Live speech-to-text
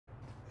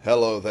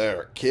Hello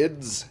there,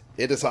 kids.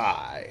 It is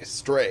I,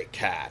 Stray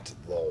Cat,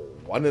 the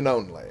one and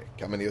only,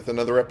 coming with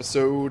another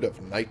episode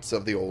of Knights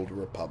of the Old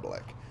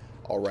Republic.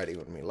 Already,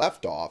 when we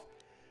left off,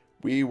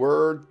 we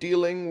were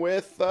dealing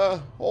with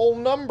a whole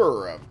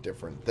number of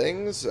different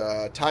things,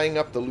 tying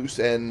up the loose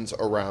ends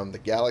around the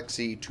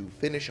galaxy to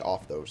finish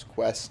off those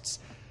quests,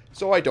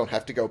 so I don't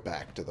have to go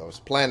back to those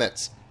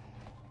planets.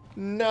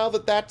 Now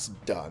that that's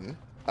done,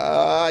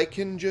 I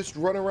can just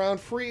run around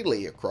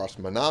freely across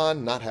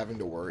Manaan, not having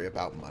to worry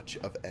about much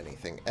of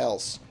anything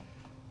else.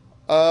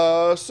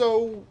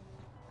 So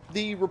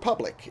the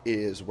Republic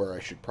is where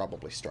I should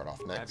probably start off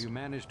next. Have you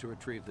managed to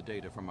retrieve the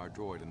data from our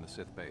droid in the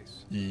Sith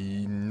base?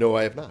 No,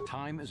 I have not.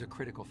 Time is a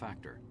critical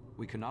factor.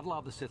 We cannot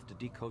allow the Sith to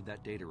decode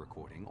that data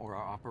recording, or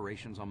our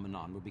operations on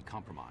Manaan would be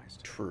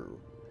compromised. True.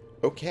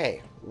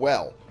 Okay,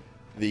 well,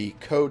 the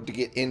code to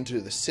get into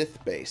the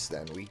Sith base,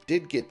 then. We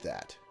did get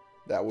that.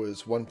 That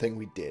was one thing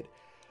we did.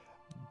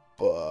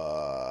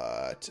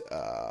 But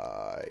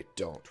I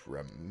don't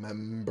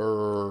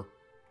remember.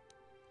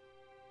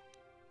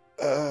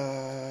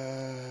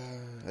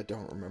 I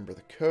don't remember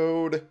the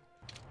code.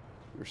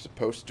 We were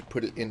supposed to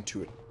put it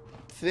into a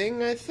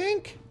thing, I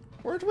think?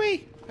 Weren't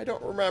we? I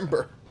don't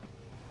remember.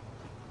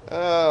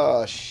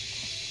 Oh,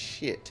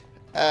 shit.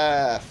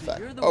 Fuck.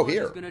 You're the Oh, one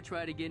here. who's gonna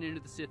try to get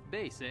into the Sith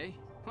base, eh?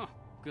 Huh.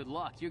 Good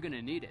luck. You're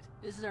gonna need it.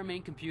 This is our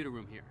main computer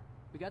room here.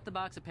 We got the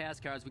box of pass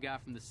cards we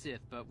got from the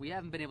Sith, but we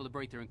haven't been able to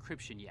break their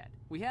encryption yet.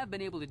 We have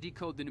been able to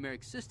decode the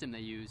numeric system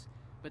they use,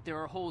 but there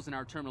are holes in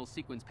our terminal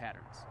sequence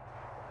patterns.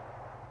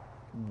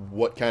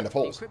 What kind of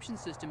holes? The encryption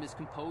system is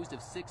composed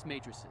of 6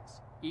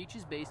 matrices. Each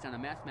is based on a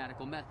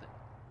mathematical method.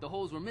 The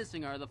holes we're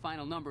missing are the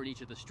final number in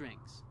each of the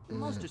strings.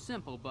 Most are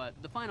simple, but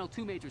the final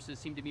 2 matrices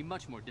seem to be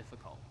much more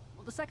difficult.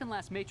 Well, the second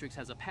last matrix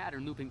has a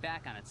pattern looping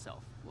back on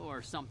itself,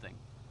 or something.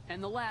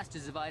 And the last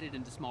is divided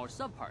into smaller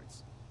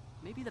subparts.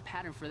 Maybe the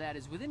pattern for that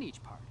is within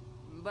each part.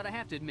 But I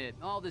have to admit,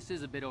 all this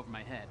is a bit over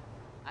my head.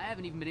 I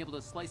haven't even been able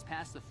to slice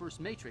past the first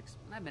matrix,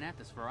 and I've been at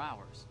this for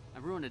hours.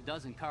 I've ruined a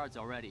dozen cards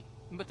already.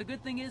 But the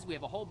good thing is, we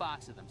have a whole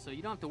box of them, so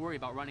you don't have to worry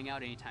about running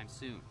out anytime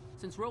soon.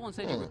 Since Roland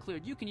said you were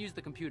cleared, you can use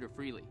the computer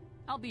freely.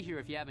 I'll be here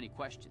if you have any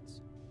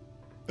questions.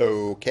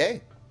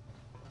 Okay.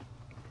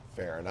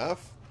 Fair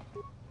enough.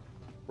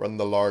 Run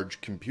the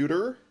large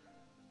computer.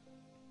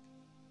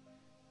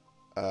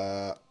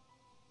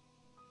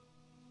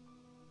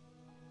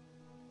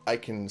 I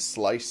can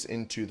slice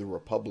into the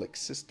Republic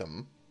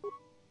system.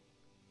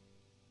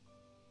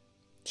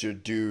 To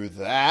do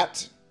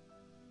that,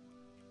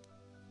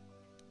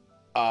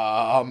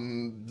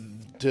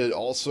 to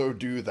also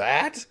do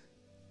that?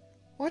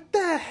 What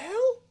the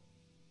hell?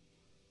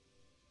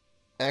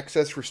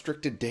 Access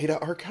restricted data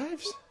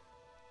archives?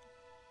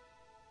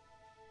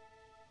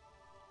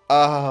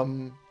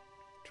 To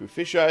a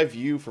fisheye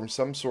view from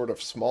some sort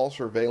of small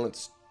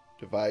surveillance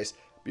device,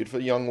 a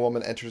beautiful young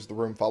woman enters the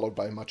room followed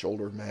by a much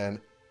older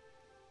man.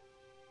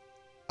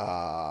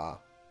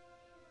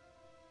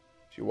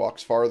 She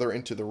walks farther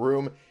into the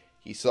room.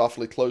 He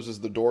softly closes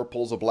the door,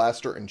 pulls a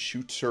blaster, and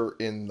shoots her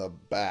in the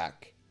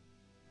back.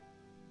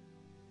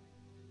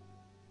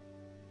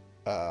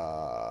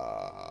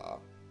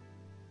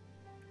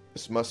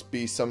 This must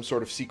be some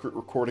sort of secret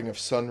recording of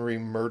Sunry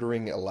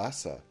murdering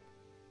Elassa.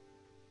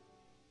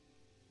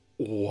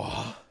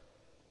 What?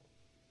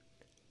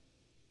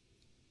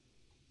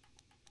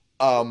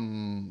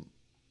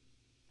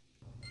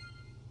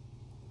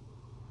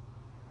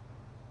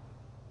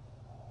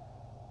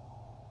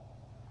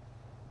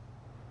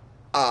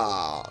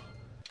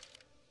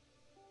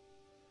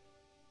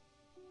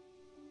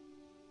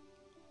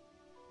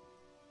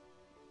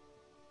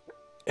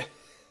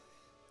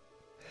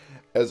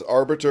 As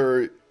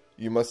Arbiter,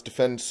 you must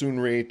defend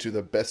Sunri to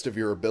the best of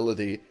your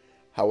ability.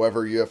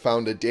 However, you have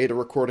found a data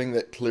recording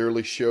that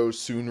clearly shows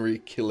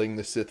Sunri killing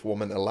the Sith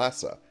woman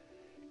Elassa.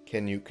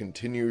 Can you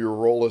continue your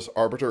role as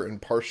Arbiter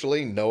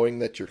impartially, knowing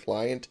that your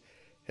client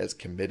has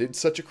committed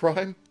such a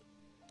crime?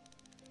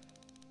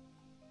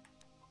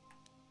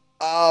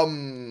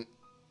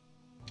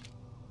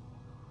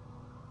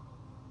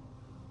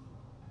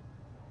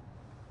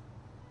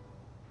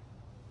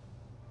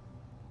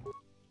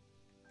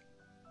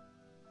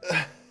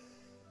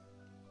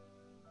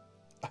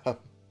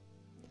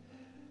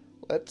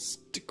 Let's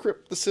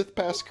decrypt the Sith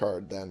pass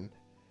card, then.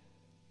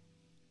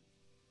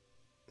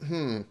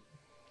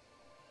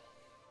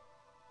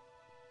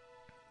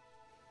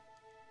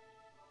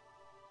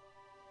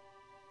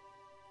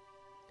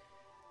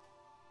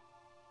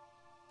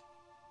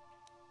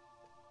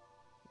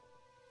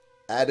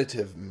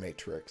 Additive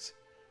matrix.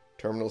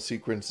 Terminal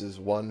sequence is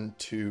 1,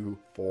 2,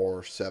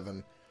 4,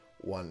 7,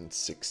 1,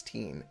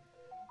 16.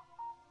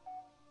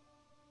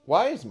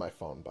 Why is my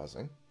phone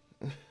buzzing?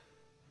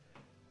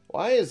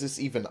 Why is this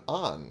even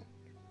on?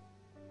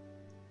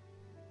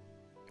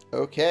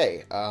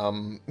 Okay,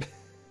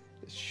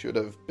 this should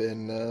have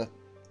been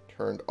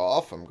turned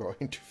off. I'm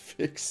going to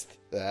fix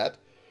that.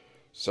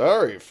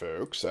 Sorry,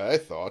 folks. I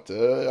thought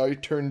I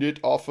turned it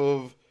off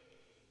of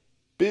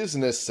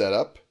business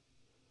setup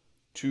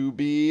to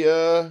be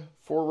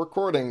for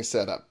recording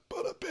setup.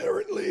 But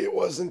apparently Apparently it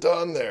wasn't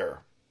on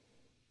there.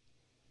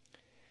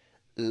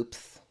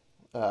 Oops.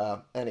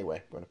 Anyway,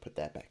 I'm going to put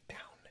that back down.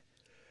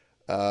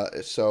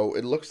 So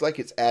it looks like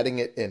it's adding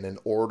it in an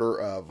order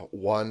of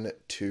 1,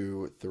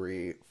 2,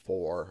 3,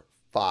 4,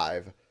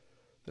 5.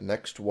 The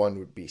next one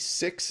would be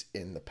 6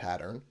 in the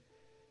pattern.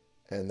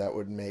 And that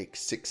would make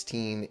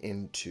 16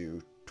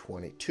 into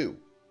 22.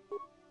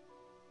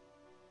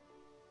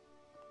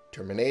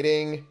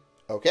 Terminating.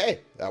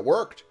 Okay, that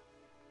worked.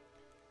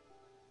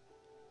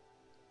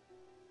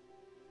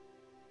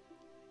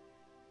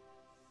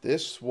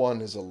 This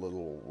one is a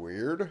little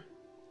weird.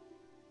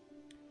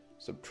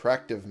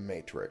 Subtractive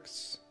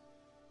matrix.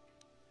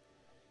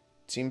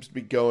 It seems to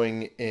be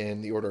going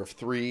in the order of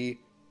 3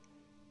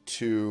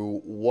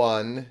 to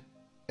 1,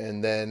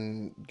 and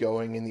then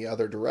going in the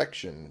other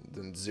direction.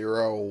 Then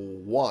 0,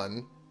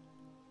 1.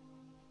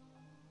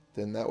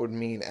 Then that would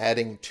mean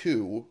adding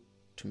 2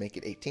 to make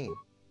it 18.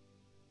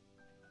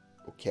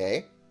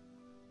 Okay.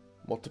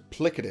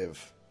 Multiplicative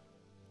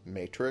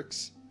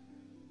matrix.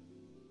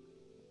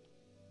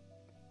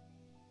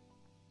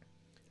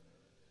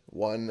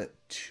 1,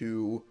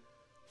 2,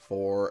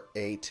 4,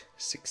 8,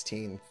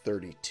 16,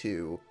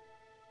 32.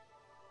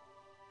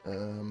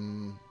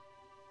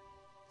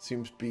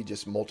 Seems to be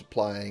just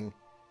multiplying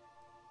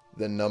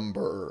the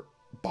number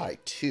by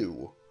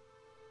 2.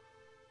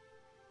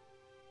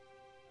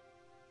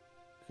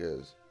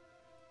 Because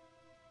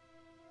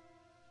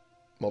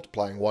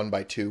multiplying 1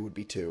 by 2 would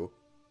be 2.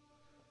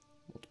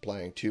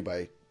 Multiplying 2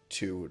 by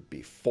 2 would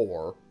be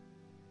 4.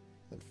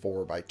 And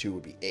 4 by 2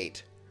 would be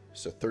 8.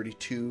 So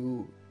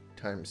 32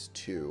 times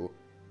 2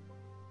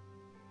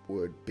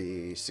 would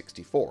be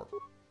 64.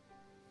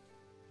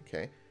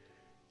 Okay.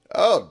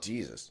 Oh,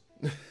 Jesus.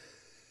 It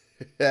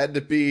had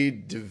to be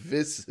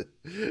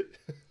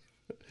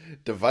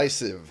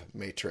divisive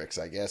matrix,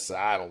 I guess.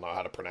 I don't know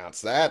how to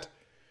pronounce that.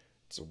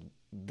 It's a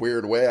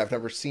weird way. I've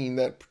never seen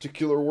that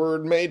particular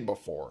word made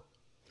before.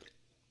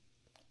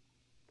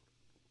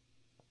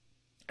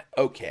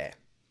 Okay.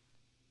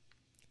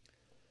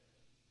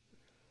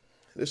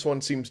 This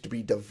one seems to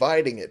be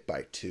dividing it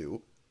by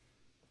 2.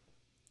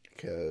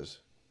 Because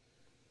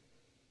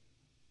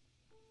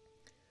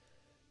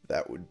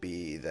that would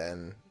be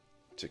then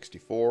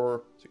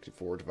 64.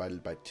 64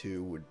 divided by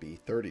 2 would be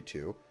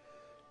 32.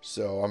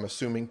 So I'm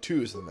assuming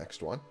 2 is the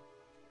next one.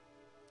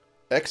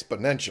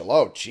 Exponential.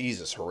 Oh,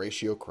 Jesus,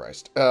 Horatio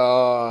Christ.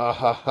 Ha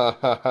ha ha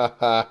ha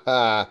ha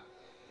ha.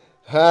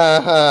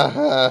 Ha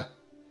ha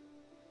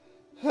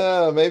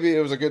ha. Maybe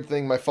it was a good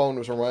thing my phone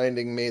was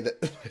reminding me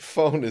that my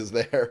phone is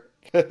there.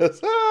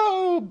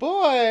 Oh,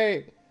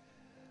 boy.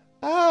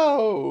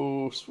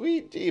 Oh,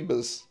 sweet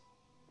Jeebus.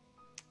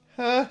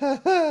 Ha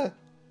ha ha.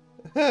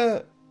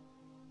 Ha.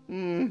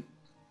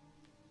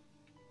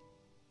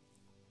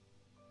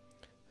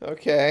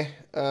 Okay.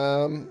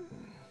 I'm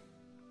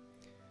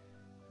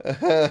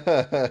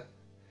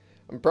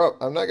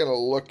not gonna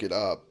look it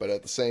up, but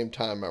at the same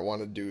time, I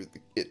want to do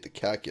it the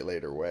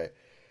calculator way.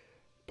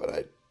 But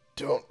I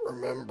don't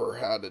remember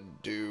how to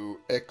do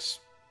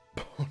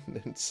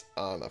exponents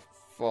on a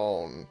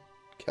phone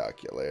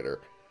calculator.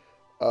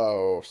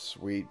 Oh,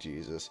 sweet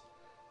Jesus.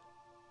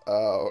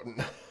 Oh,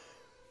 no.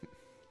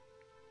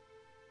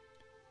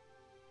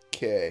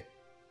 Okay.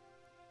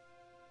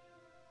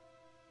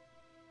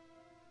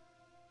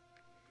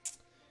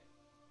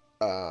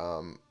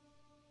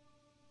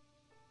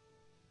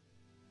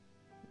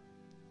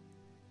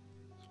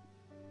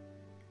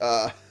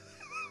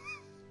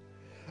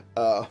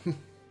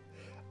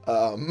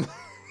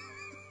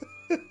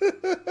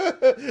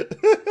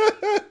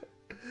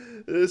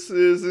 This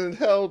isn't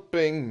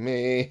helping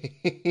me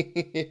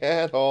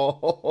at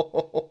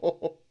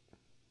all.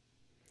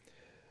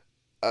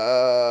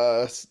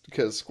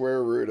 Because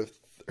square root of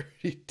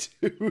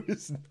 32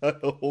 is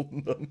not a whole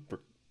number.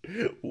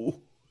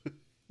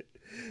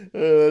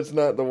 That's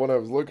not the one I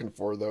was looking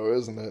for, though,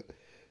 isn't it?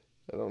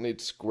 I don't need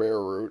square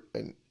root,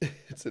 and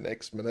it's an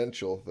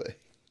exponential thing.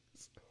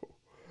 So.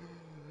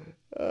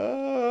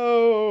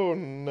 Oh,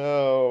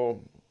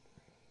 no.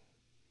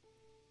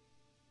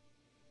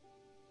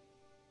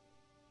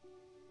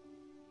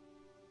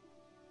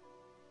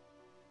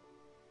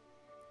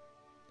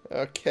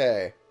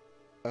 Okay.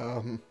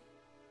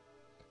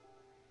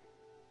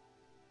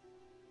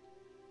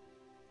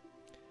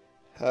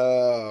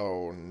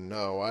 Oh,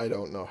 no, I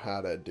don't know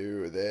how to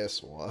do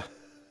this one.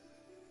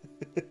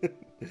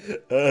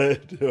 I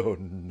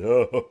don't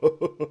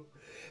know.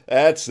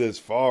 That's as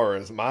far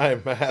as my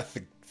math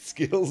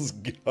skills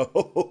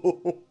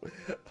go.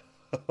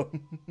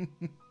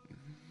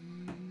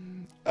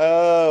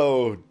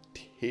 Oh,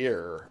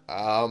 dear.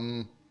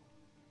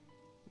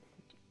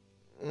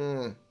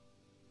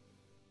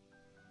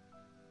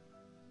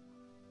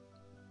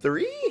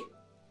 3?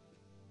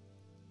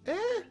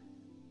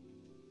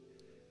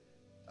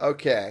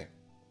 Okay.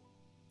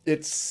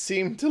 It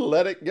seemed to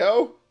let it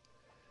go.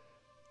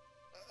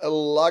 A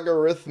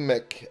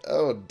logarithmic.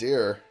 Oh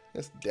dear.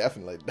 This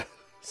definitely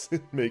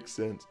doesn't make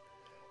sense.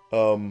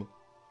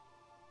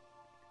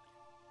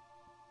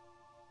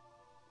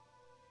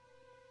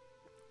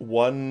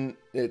 One,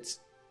 it's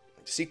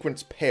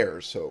sequence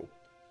pairs. So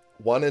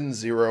 1 and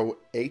 0,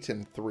 8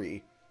 and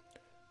 3,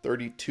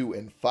 32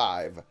 and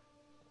 5.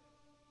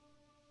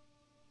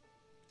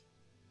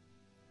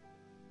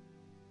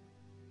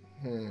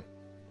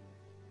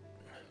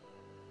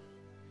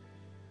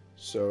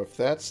 So if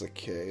that's the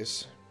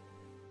case...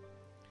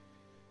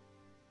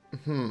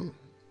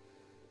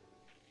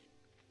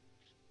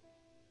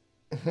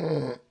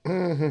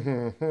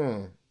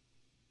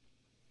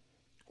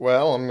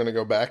 Well, I'm going to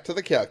go back to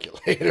the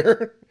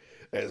calculator,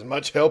 as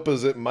much help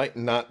as it might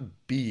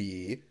not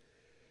be,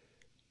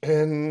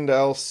 and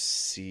I'll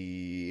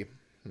see.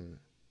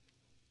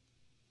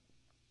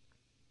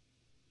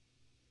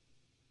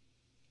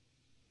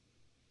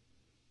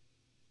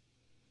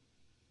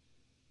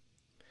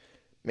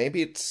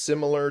 Maybe it's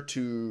similar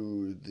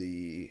to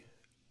the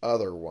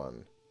other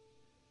one,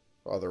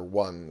 other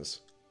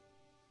ones,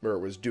 where it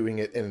was doing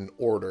it in an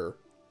order,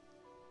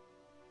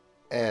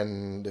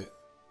 and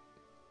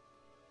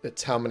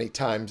it's how many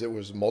times it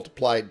was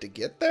multiplied to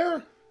get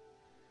there?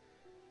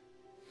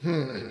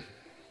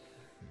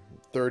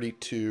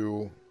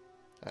 32.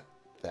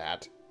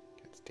 That.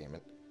 God damn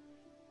it.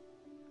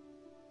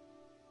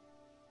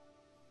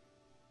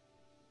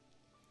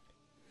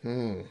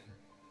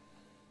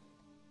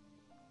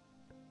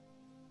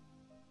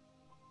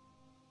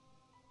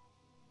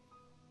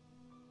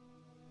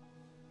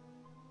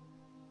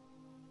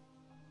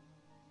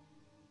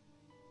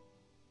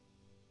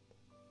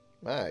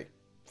 My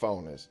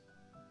phone is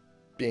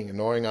being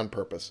annoying on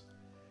purpose.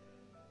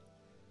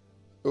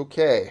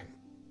 Okay.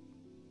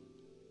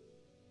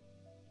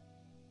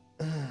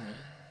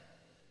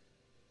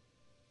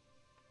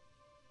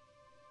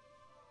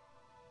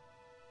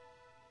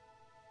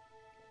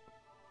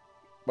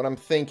 What I'm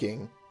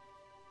thinking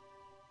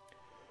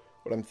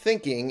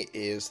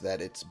is that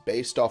it's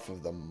based off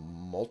of the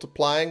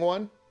multiplying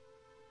one,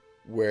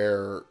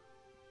 where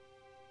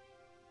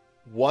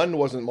 1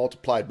 wasn't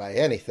multiplied by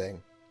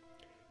anything,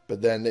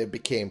 but then it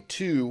became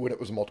 2 when it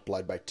was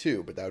multiplied by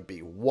 2, but that would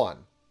be 1.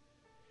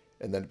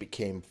 And then it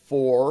became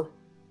 4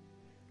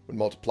 when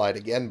multiplied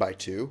again by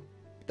 2,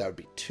 but that would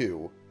be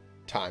 2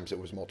 times it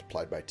was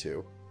multiplied by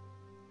 2.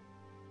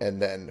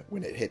 And then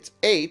when it hits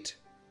 8,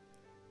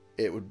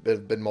 it would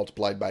have been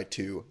multiplied by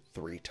 2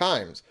 3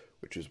 times,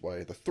 which is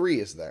why the 3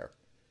 is there.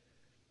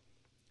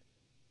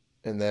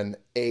 And then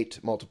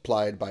 8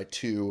 multiplied by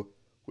 2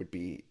 would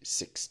be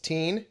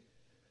 16,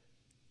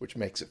 which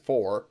makes it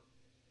 4.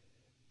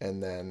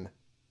 And then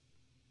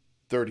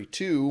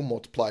 16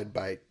 multiplied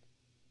by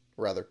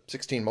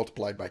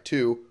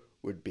 2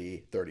 would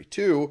be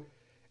 32,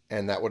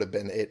 and that would have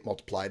been it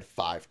multiplied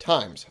 5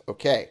 times.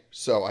 Okay,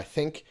 so I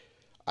think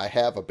I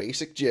have a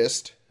basic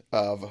gist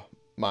of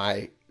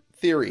my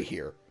theory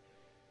here.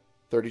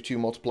 32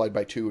 multiplied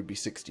by 2 would be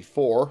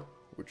 64,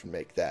 which would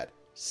make that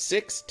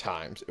 6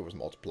 times it was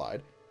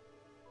multiplied.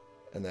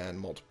 And then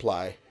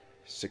multiply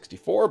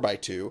 64 by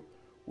 2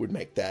 would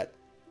make that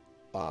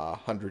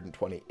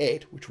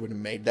 128, which would have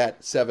made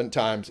that 7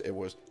 times it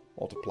was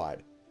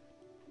multiplied.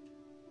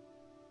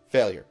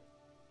 Failure.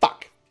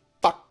 Fuck.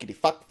 Fuckity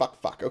fuck,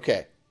 fuck, fuck.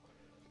 Okay.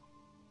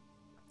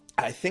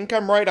 I think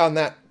I'm right on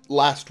that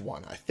last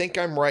one. It's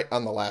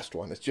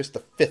just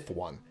the 5th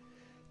one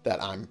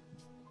that I'm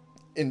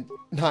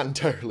not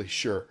entirely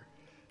sure.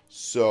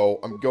 So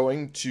I'm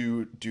going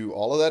to do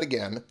all of that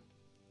again.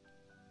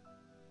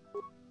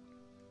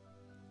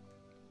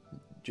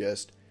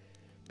 Just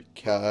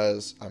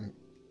because I'm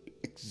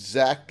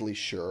exactly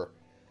sure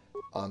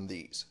on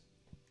these.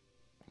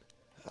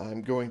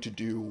 I'm going to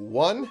do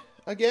 1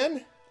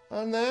 again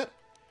on that,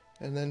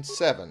 and then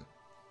 7.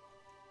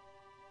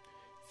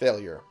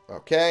 Failure.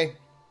 Okay.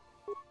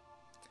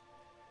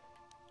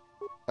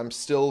 I'm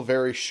still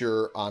very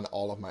sure on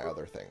all of my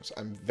other things.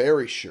 I'm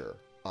very sure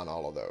on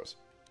all of those.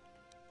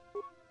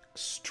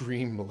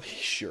 Extremely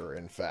sure,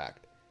 in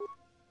fact.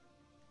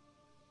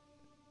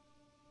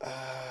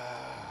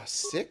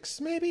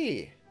 6,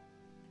 maybe?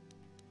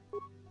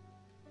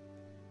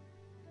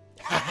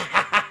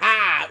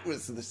 It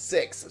was the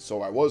 6,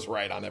 so I was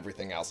right on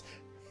everything else.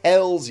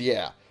 Hells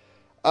yeah.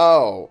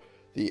 Oh,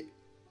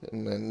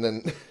 and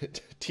then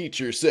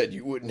teacher said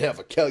you wouldn't have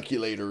a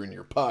calculator in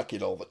your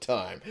pocket all the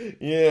time.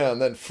 Yeah,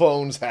 and then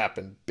phones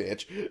happened,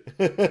 bitch.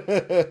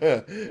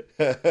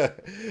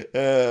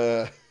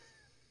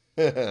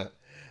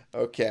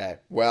 Okay,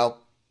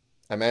 well,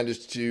 I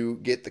managed to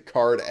get the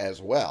card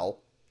as well.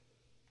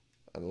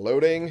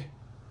 Unloading.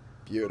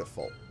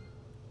 Beautiful.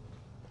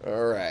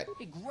 Alright.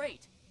 Hey,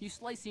 great! You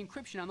sliced the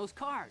encryption on those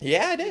cards.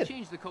 Yeah, I did. They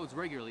change the codes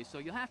regularly, so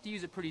you'll have to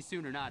use it pretty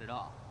soon or not at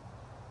all.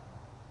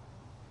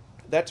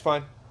 That's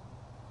fine.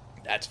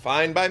 That's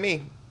fine by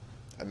me.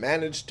 I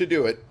managed to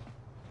do it.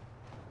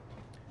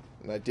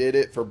 And I did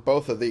it for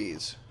both of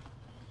these.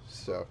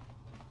 So.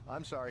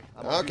 I'm sorry.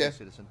 I'm okay. a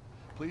citizen.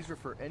 Please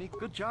refer any...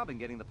 Good job in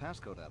getting the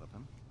passcode out of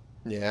him.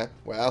 Yeah,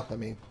 well, I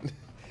mean,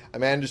 I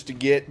managed to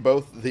get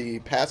both the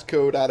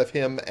passcode out of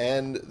him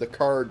and the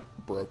card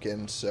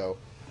broken, so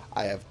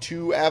I have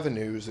 2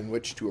 avenues in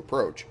which to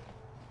approach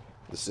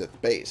the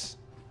Sith base.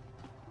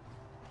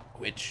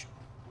 Which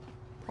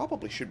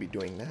probably should be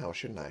doing now,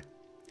 shouldn't I?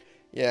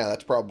 Yeah,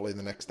 that's probably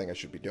the next thing I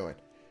should be doing.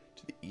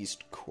 To the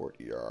east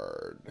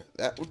courtyard.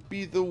 That would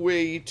be the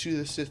way to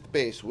the Sith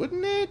base,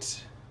 wouldn't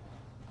it?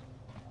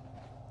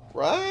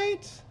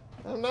 Right?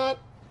 I'm not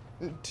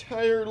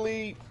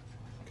entirely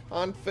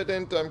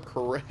confident I'm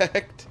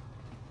correct.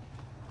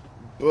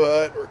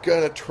 But we're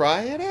gonna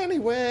try it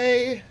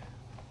anyway.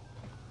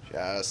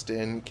 Just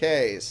in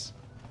case.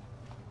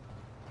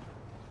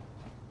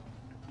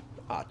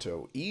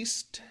 Otto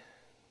East.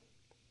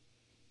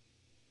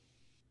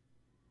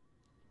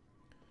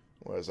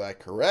 Was I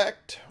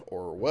correct,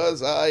 or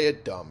was I a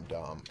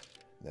dum-dum?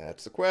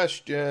 That's the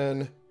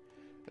question.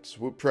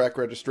 Swoop track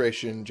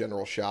registration,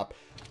 general shop.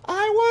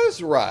 I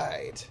was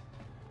right.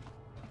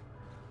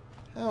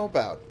 How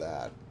about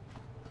that?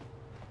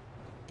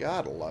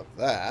 Gotta love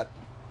that.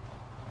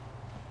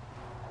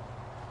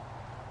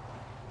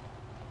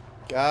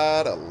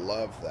 Gotta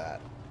love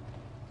that.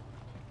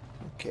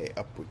 Okay,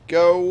 up we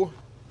go.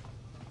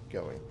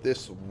 Going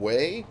this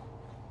way.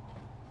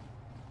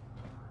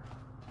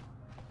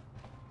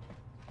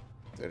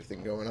 Is there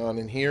anything going on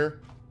in here?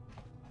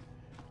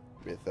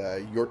 With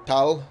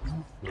Yortal?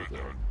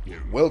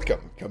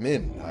 Welcome, come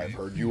in. I've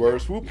heard you are a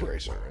swoop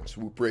racer, and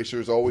swoop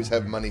racers always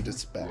have money to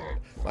spend.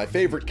 My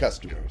favorite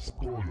customers.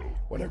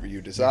 Whatever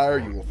you desire,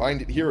 you will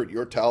find it here at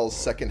Yortal's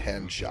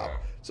second-hand shop.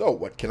 So,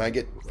 what can I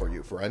get for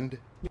you, friend?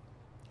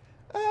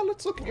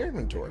 Let's look at your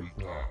inventory.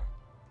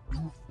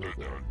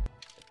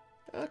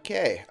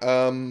 Okay,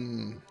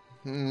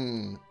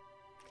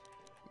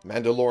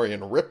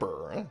 Mandalorian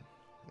Ripper,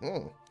 huh?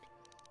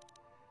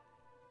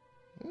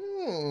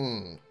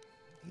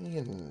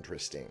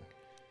 Interesting.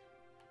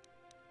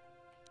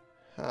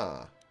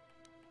 Huh.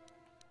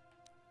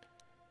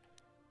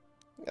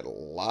 Got a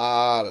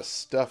lot of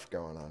stuff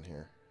going on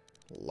here.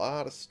 A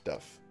lot of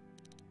stuff.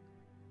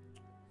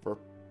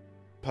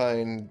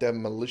 Verpine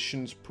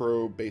Demolitions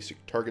Pro,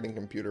 Basic Targeting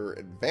Computer,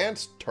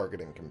 Advanced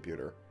Targeting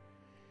Computer.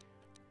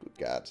 Good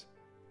gods.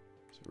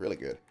 It's really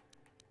good.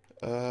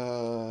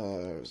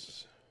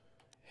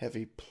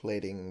 Heavy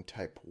Plating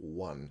Type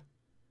 1.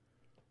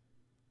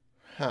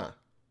 Huh. I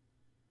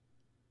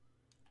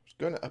was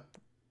going to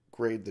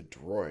upgrade the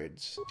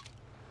droids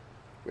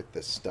with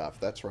this stuff.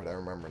 That's right, I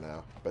remember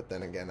now. But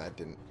then again, I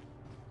didn't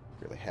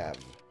really have...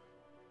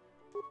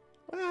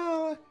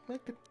 Well, I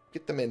could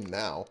get them in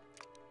now.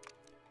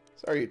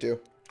 Sorry, you two.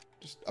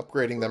 Just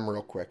upgrading them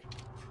real quick.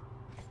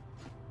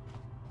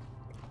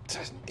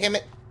 Damn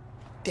it!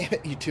 Damn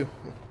it, you two.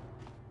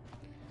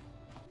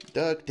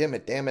 Doug, damn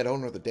it,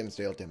 owner of the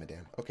Dimsdale, damn.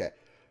 Okay.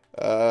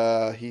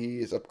 He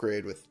is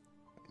upgraded with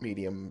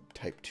medium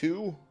type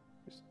 2.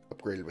 He's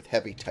upgraded with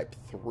heavy type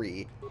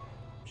 3.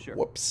 Sure.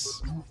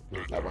 Whoops.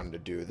 I wanted to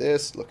do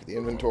this. Look at the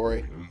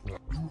inventory.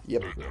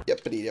 Yep.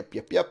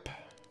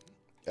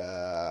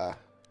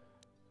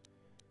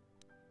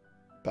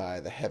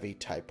 Buy the heavy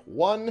type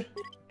 1,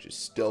 which is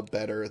still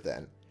better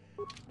than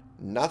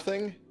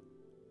nothing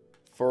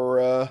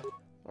for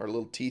our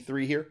little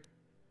T3 here.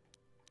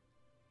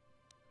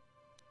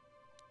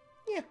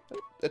 Yeah,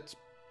 that's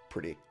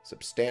pretty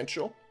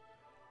substantial.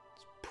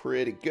 It's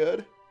pretty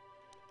good.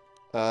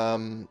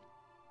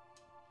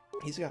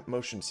 He's got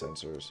motion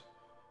sensors.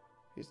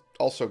 He's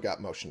also got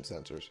motion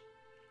sensors.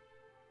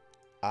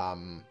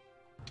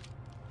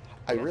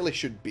 I really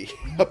should be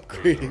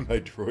upgrading my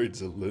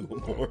droids a little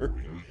more.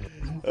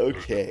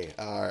 Okay,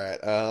 alright.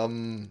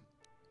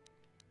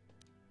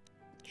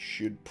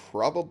 Should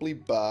probably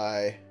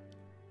buy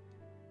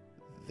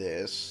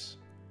this.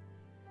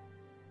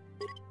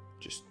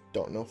 Just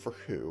don't know for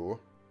who.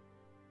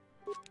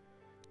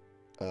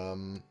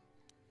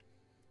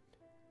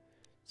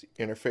 It's the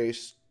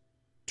interface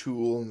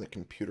tool and the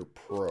computer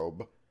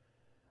probe.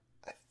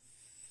 I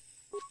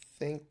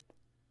think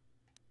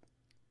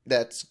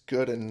that's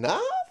good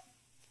enough?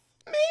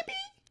 Maybe?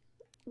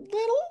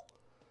 Little?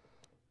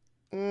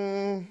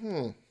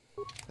 I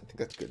think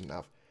that's good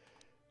enough.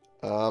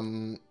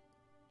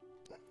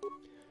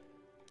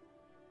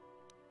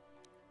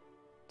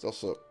 It's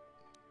also...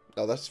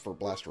 Oh, that's for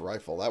blaster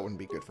rifle. That wouldn't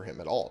be good for him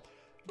at all.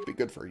 It'd be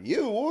good for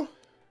you.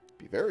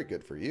 Be very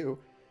good for you.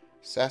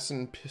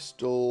 Assassin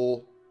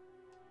pistol.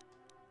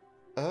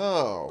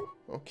 Oh,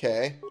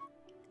 okay.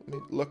 Let me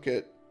look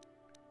at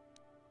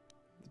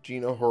the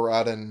Gino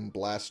Horadin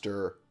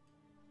blaster.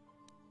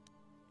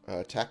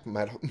 Attack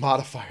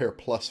modifier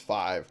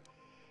 +5.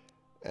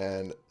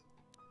 And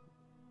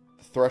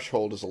the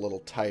threshold is a little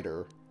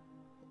tighter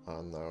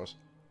on those.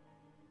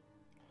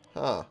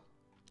 Huh.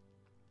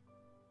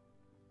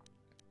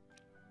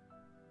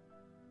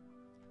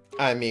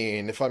 I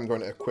mean, if I'm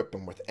going to equip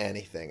him with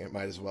anything, it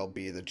might as well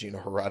be the Gino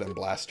Horadin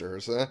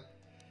blasters, eh?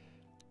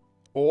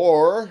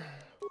 Or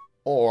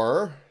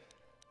I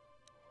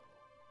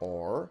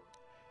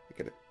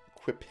could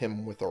equip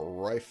him with a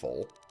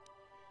rifle,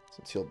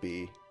 since he'll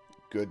be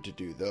good to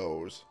do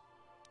those.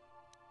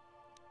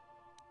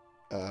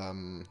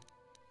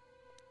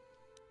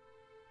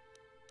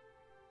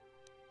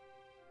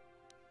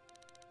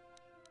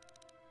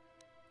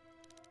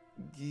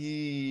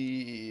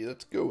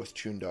 Let's go with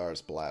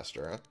Chundar's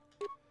blaster, huh?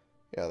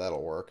 Yeah,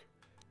 that'll work.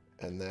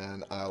 And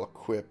then I'll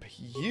equip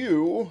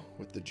you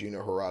with the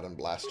Geno Haradan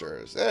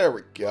blasters. There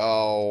we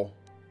go.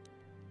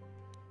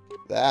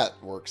 That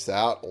works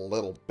out a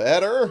little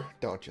better,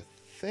 don't you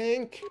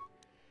think?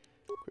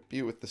 Equip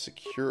you with the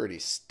security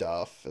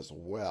stuff as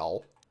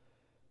well.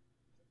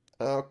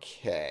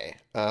 Okay.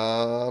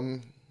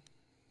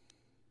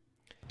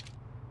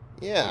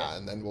 Yeah,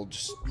 and then we'll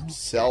just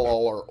sell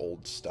all our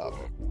old stuff.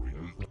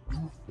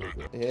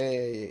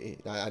 Hey,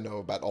 I know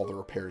about all the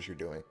repairs you're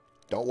doing.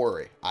 Don't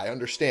worry. I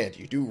understand.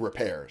 You do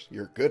repairs.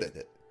 You're good at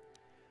it.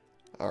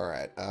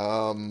 Alright,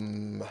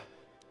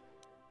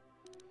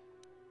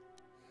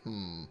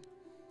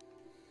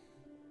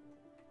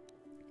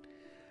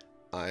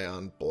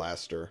 Ion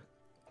Blaster.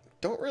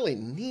 Don't really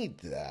need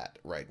that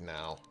right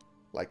now.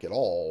 Like, at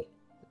all,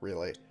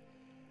 really.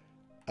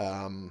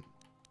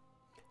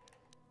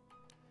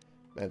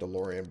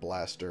 Mandalorian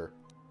Blaster.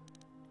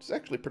 It's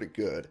actually pretty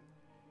good.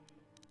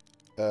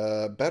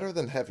 Better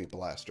than Heavy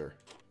Blaster.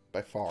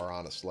 By far,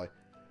 honestly.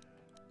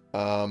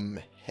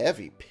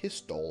 Heavy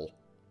Pistol.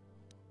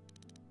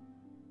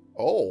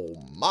 Oh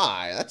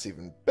my, that's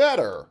even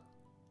better.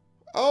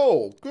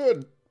 Oh,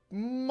 good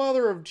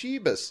mother of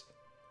Jeebus.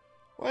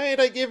 Why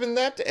ain't I giving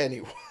that to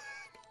anyone?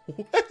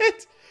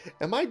 What?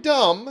 Am I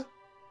dumb?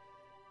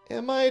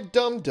 Am I a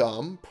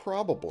dum-dum?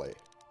 Probably.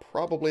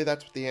 Probably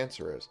that's what the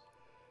answer is.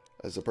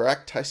 A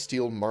Zabrak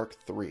Steel Mark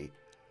III.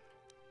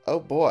 Oh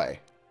boy.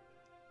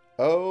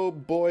 Oh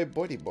boy,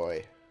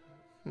 boy.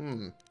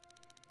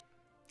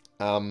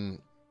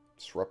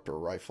 Disruptor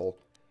Rifle.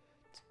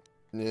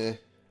 It's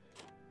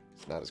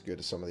not as good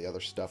as some of the other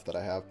stuff that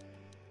I have.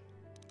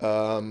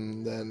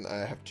 Then I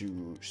have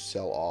to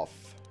sell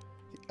off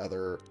the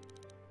other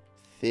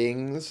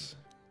things.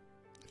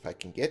 If I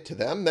can get to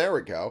them. There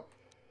we go.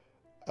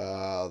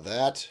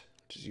 That,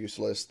 which is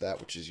useless. That,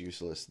 which is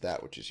useless.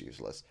 That, which is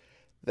useless.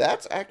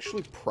 That's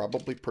actually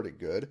probably pretty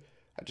good.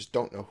 I just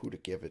don't know who to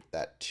give it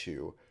that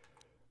to.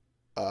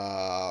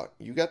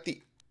 You got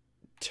the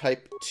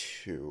Type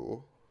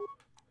 2.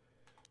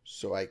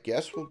 So I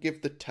guess we'll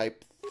give the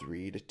Type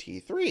 3 to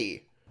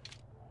T3.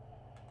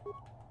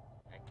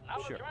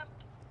 Sure.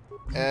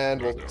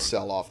 And we'll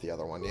sell off the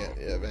other one. Yeah,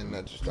 and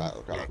then just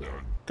gotta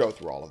go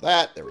through all of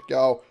that. There we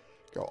go.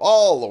 Go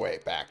all the way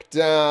back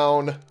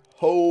down.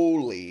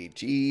 Holy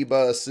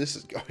Jeebus. This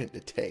is going to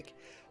take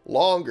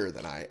longer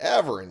than I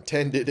ever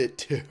intended it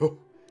to.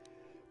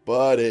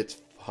 But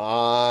it's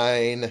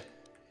fine.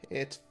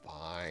 It's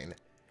fine.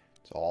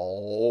 It's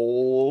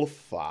all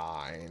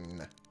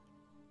fine.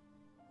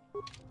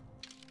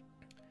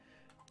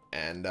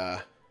 And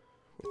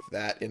with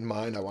that in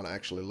mind, I want to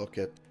actually look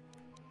at...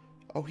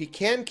 Oh, he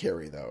can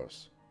carry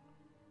those.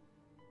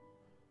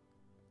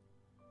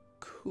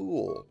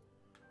 Cool.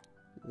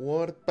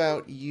 What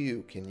about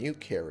you? Can you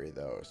carry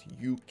those?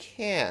 You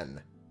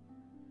can.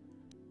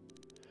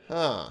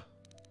 Huh.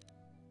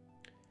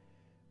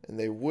 And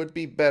they would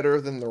be better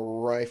than the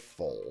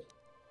rifle.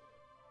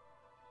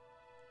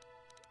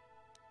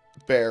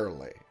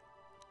 Barely.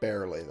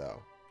 Barely,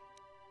 though.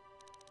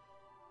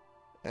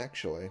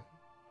 Actually.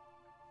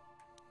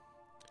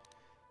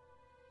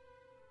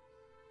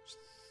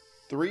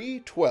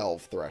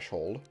 312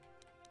 threshold.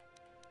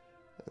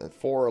 And then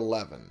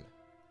 411.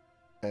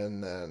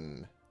 And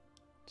then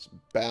it's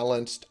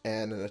balanced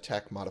and an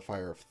attack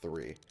modifier of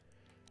 3.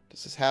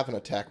 Does this have an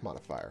attack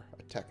modifier?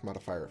 Attack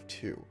modifier of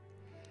 2.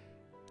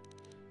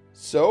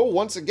 So,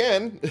 once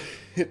again,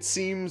 it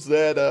seems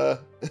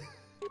that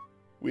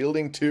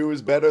wielding 2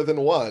 is better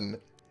than 1.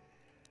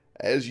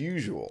 As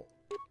usual.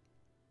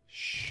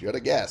 Should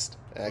have guessed,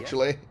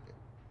 actually.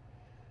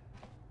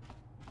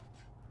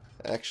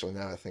 Actually,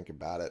 now I think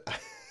about it.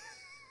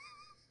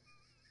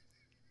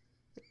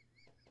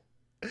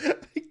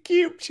 I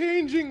keep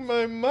changing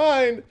my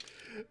mind.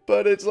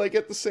 But it's like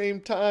at the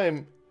same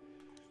time,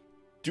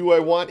 do I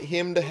want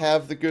him to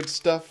have the good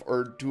stuff,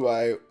 or do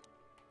I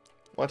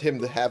want him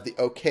to have the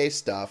okay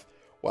stuff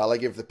while I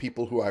give the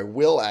people who I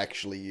will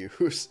actually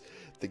use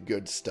the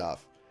good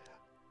stuff?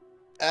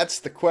 That's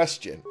the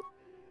question.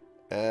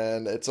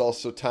 And it's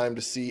also time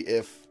to see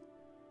if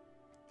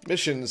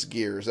missions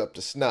gear is up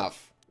to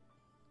snuff,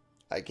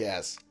 I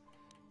guess.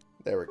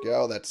 There we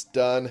go, that's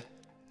done.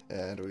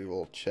 And we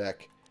will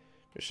check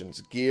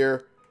missions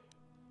gear.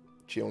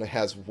 She only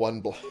has 1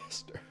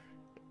 blaster.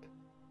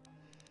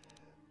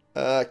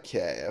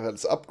 Okay,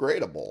 it's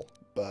upgradable,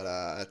 but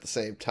at the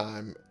same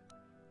time,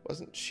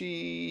 wasn't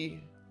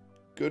she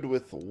good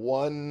with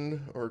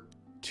 1 or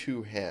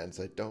 2 hands?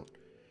 I don't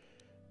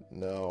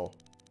know.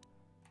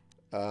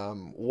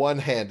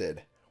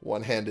 One-handed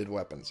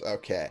weapons.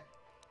 Okay,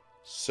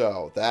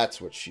 so that's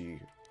what she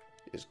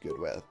is good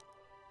with.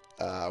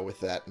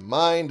 With that in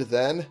mind,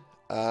 then,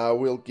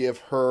 we'll give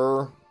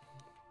her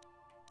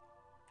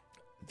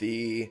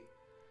the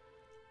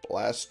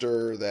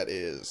blaster that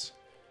is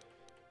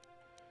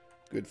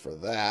good for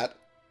that.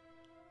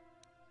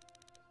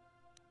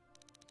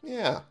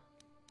 Yeah,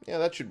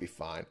 that should be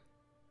fine.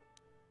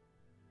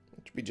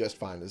 It should be just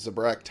fine. The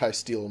Zabrak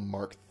Steel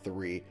Mark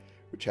III,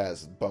 which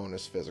has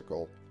bonus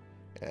physical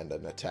and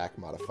an attack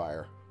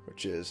modifier,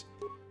 which is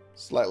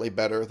Slightly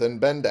better than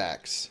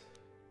Bendax.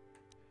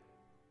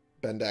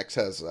 Bendax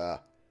has a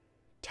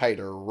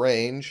tighter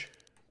range,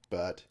 but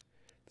at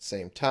the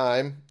same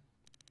time,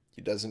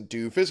 he doesn't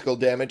do physical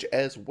damage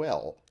as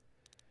well.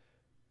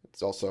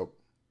 It's also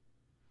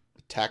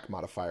attack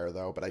modifier,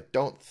 though, but I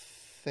don't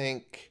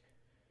think...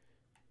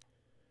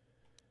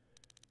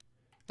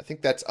 I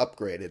think that's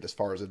upgraded as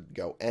far as it would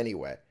go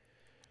anyway.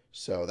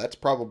 So that's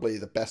probably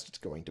the best it's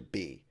going to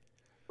be.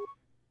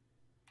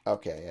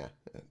 Okay, yeah.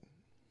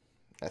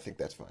 I think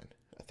that's fine.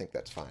 I think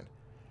that's fine.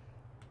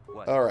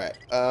 Alright,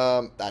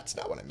 that's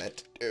not what I meant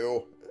to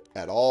do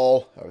at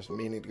all. I was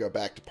meaning to go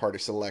back to party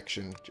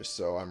selection just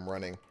so I'm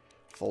running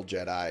full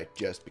Jedi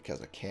just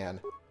because I can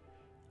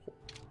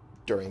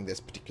during this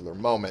particular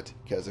moment.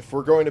 Because if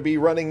we're going to be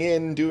running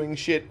in doing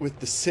shit with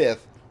the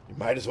Sith, we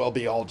might as well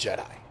be all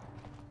Jedi.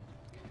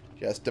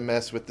 Just to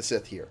mess with the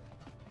Sith here.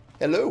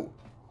 Hello.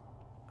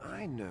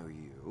 I know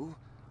you.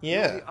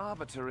 Yeah. You're the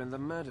arbiter in the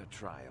murder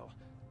trial.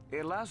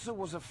 Elasa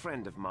was a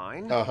friend of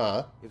mine.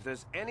 Uh-huh. If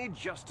there's any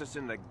justice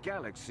in the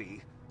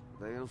galaxy,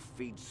 they'll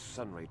feed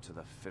Sunray to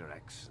the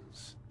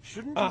Phyrexians.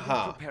 Shouldn't you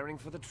be preparing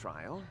for the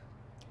trial?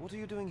 What are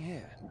you doing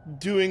here?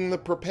 Doing the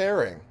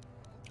preparing.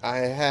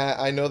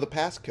 I know the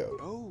passcode.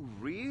 Oh,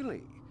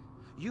 really?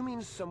 You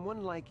mean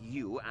someone like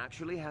you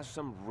actually has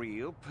some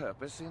real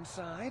purpose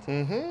inside?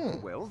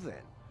 Mm-hmm. Well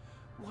then,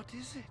 what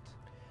is it?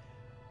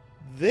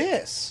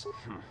 This.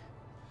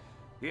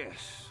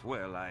 Yes,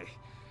 well,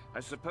 I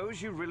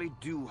suppose you really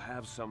do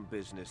have some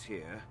business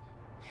here.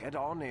 Head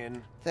on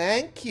in.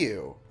 Thank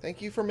you.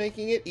 Thank you for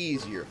making it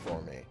easier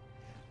for me.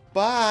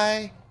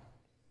 Bye.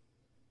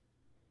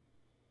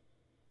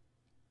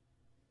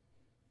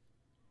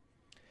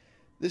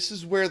 This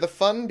is where the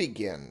fun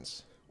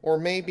begins. Or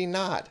maybe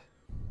not.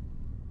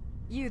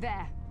 You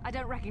there. I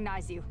don't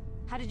recognize you.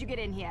 How did you get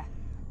in here?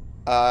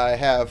 I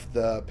have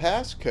the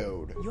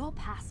passcode. Your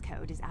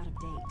passcode is out of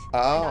date.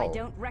 Oh. And I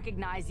don't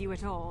recognize you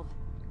at all.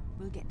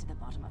 We'll get to the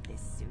bottom of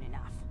this soon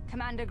enough.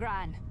 Commander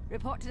Gran,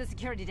 report to the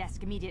security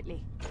desk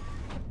immediately.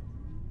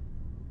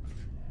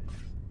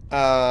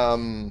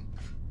 You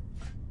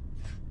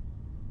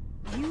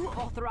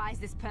authorize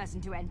this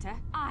person to enter.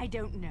 I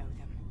don't know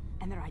them.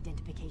 And their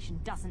identification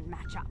doesn't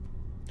match up.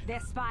 They're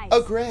spies.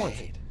 Oh,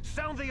 great.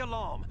 Sound the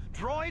alarm!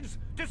 Droids,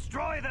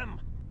 destroy them!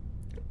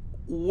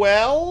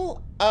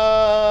 Well,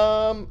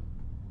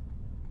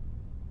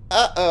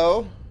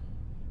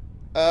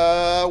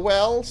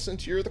 well,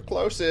 since you're the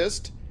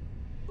closest,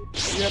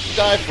 you have to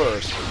die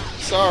first.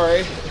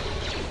 Sorry.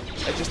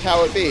 That's just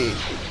how it be.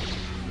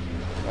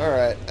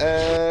 Alright,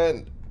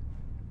 and...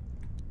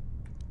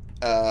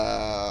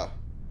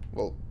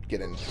 we'll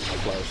get in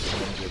close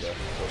and then do the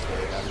first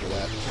wave after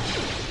that.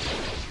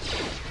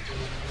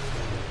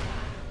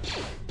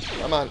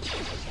 Come on.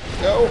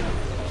 Go!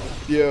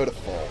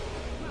 Beautiful.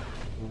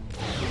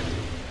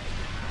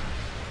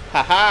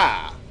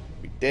 Haha!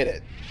 We did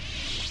it.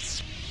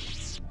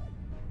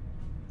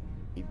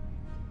 We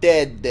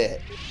did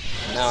it.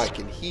 Now I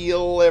can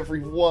heal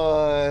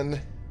everyone.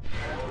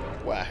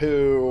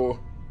 Wahoo.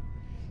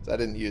 So I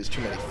didn't use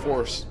too many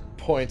force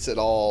points at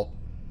all.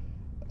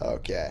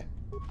 Okay.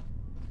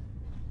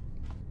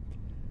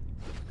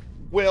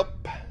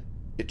 Whip.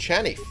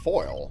 Ichani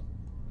foil.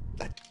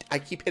 I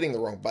keep hitting the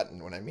wrong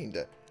button when I mean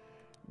to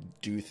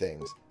do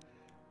things.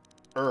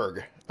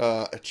 Erg.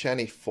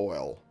 Ichani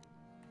foil.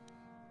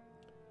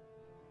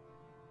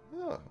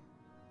 Huh.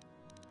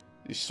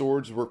 These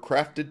swords were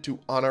crafted to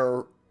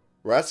honor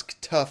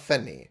Raskta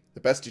Feni,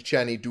 the best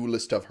Ichani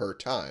duelist of her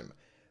time.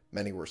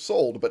 Many were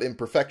sold, but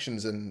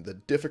imperfections in the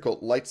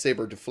difficult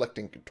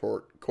lightsaber-deflecting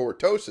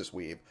cortosis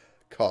weave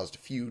caused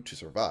few to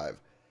survive.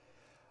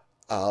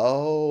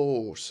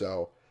 Oh,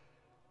 so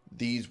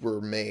these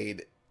were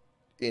made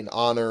in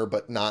honor,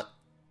 but not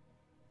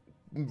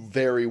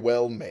very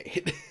well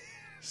made.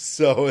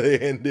 So they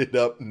ended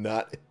up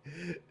not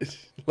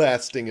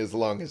lasting as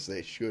long as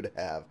they should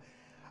have.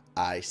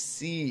 I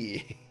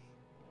see.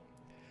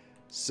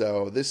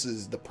 So this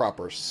is the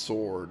proper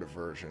sword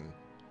version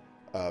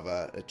of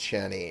a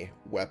Chani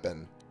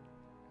weapon.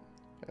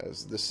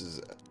 As this is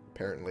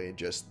apparently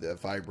just the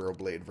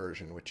vibroblade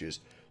version, which is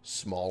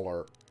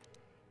smaller.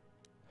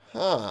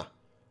 Huh.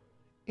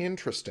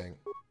 Interesting.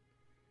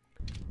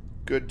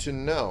 Good to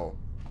know.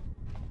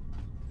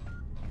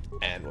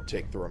 And we'll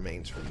take the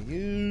remains from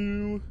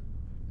you.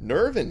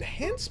 Nerve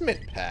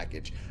enhancement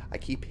package. I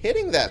keep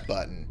hitting that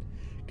button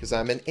because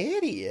I'm an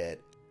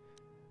idiot.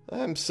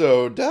 I'm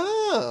so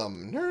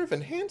dumb. Nerve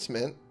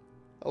enhancement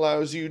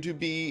allows you to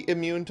be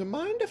immune to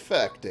mind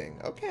affecting.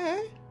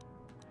 Okay.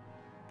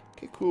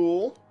 Okay,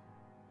 cool.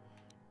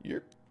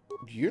 You're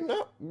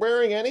not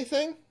wearing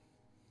anything?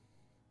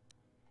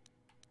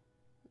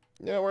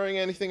 You're not wearing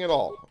anything at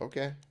all.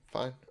 Okay,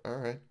 fine.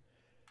 Alright.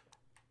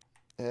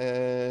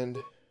 And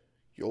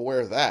you'll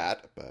wear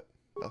that, but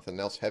nothing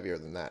else heavier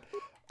than that.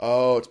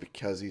 Oh, it's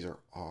because these are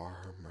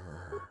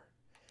armor.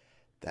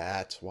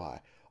 That's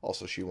why.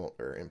 Also, she won't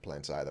wear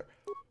implants either.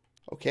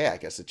 Okay, I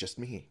guess it's just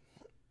me.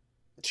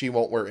 She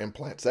won't wear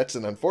implants. That's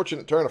an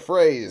unfortunate turn of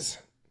phrase.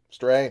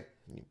 Stray,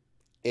 you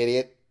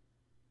idiot.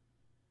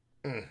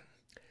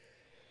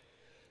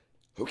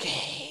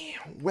 Okay,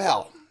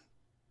 well,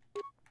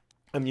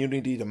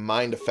 immunity to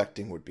mind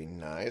affecting would be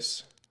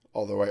nice.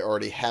 Although I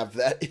already have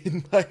that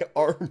in my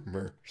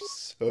armor.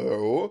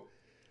 So,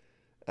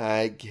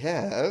 I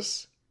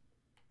guess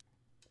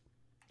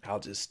I'll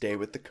just stay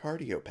with the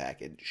cardio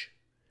package.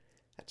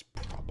 That's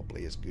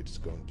probably as good as it's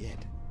going to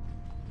get.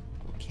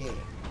 Okay.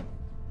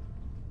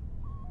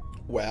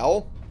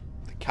 Well,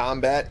 the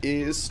combat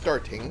is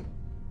starting.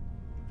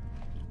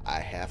 I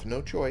have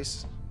no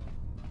choice.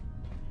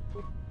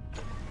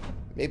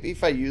 Maybe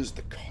if I used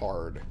the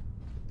card,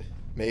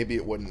 maybe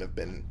it wouldn't have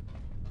been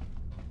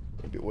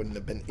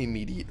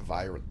immediate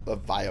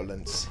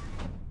violence.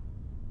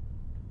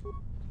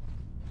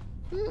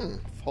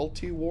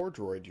 Faulty war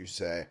droid, you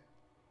say?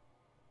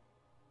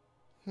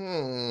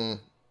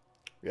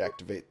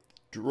 Reactivate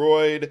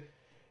droid.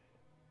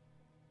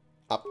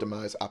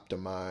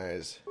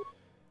 Optimize.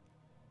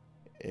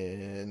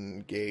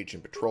 Engage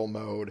in patrol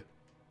mode.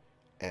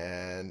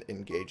 And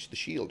engage the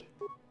shield.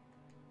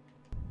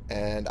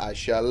 And I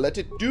shall let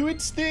it do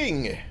its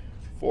thing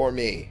for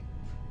me.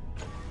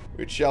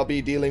 Which shall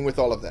be dealing with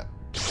all of them.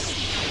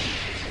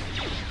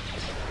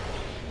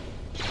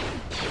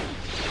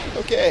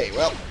 Okay,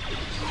 well.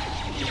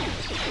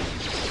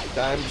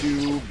 Time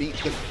to beat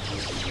the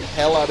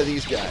hell out of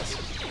these guys.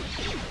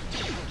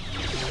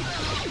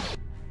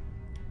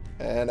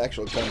 And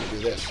actually time to do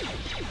this.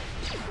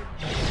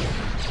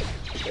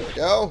 There we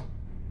go.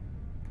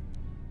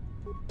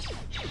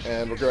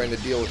 And we're going to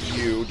deal with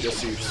you just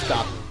so you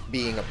stop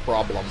being a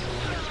problem.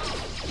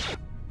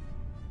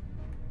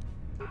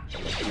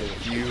 Let's deal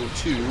with you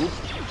too.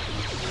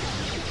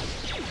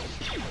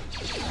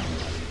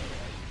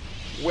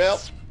 Well,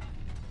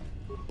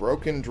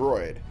 broken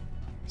droid.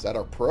 Is that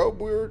our probe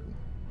we're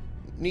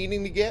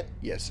needing to get?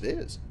 Yes, it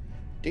is.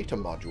 Data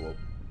module.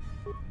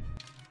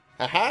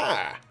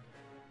 Haha!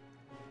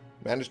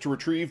 Managed to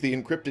retrieve the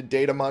encrypted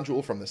data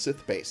module from the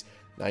Sith base.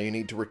 Now you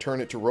need to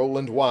return it to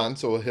Roland Wan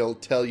so he'll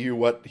tell you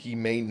what he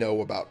may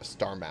know about a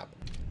star map.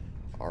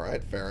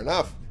 Alright, fair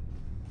enough.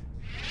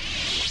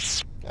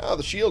 Oh,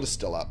 the shield is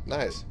still up.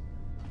 Nice.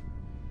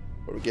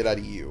 What do we get out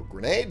of you?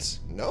 Grenades?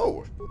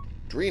 No.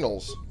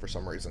 Adrenals, for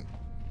some reason.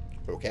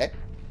 Okay.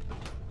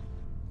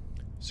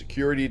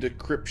 Security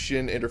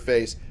decryption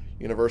interface.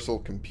 Universal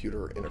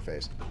computer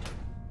interface.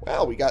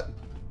 Well, we got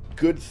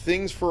good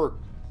things for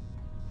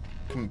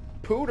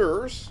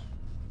computers.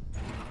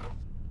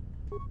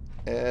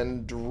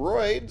 And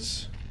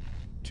droids.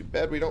 Too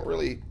bad we don't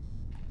really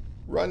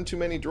run too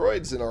many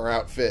droids in our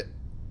outfit.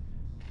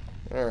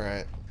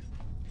 Alright.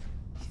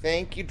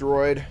 Thank you,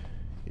 droid.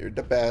 You're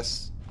the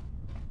best.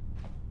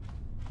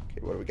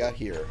 Okay, what do we got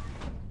here?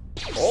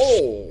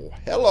 Oh,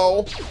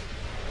 hello.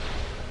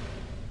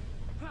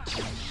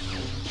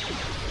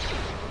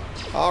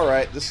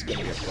 Alright, this is going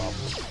to be a problem.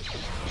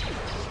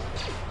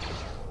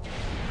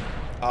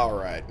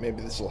 Alright,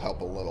 maybe this will help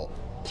a little.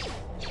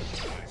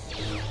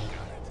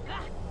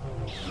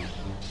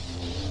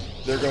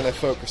 They're going to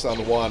focus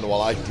on one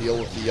while I deal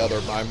with the other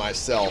by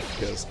myself,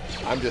 because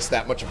I'm just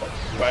that much of a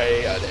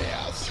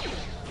badass.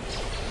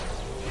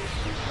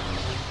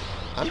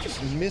 I'm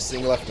just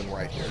missing left and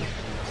right here.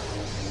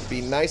 It'd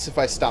be nice if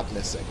I stopped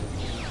missing.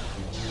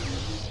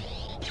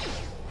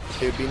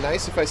 It would be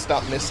nice if I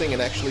stopped missing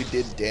and actually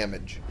did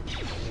damage.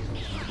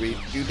 Could we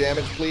do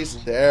damage,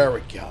 please? There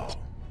we go.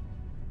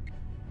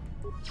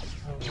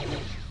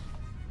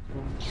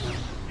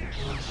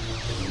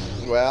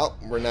 Well,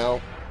 we're now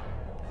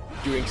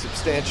doing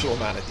substantial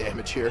amount of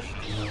damage here.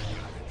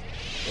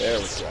 There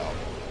we go.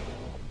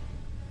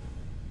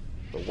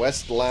 The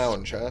West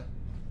Lounge, huh?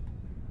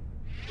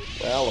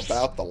 Well,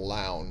 about the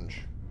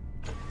lounge.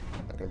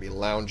 Not gonna be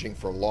lounging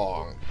for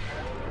long.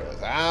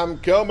 Because I'm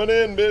coming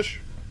in, bish.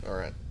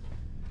 Alright.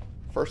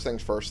 First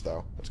things first,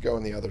 though. Let's go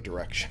in the other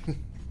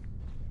direction.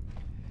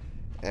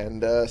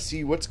 And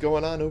see what's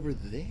going on over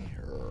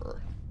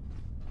there.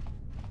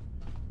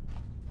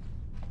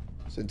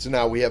 Since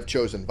now we have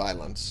chosen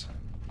violence.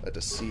 Let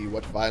us see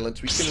what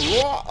violence we can...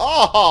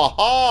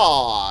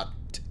 Oh!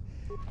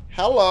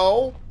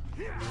 Hello!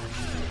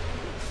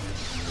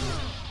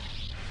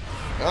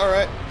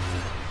 Alright.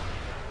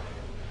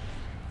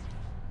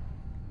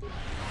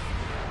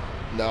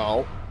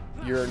 No.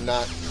 You're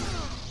not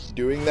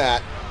doing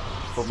that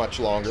for much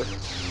longer.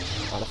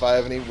 Not if I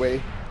have any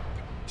way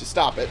to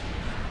stop it.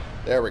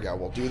 There we go.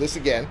 We'll do this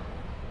again.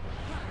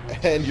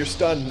 And you're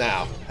stunned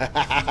now.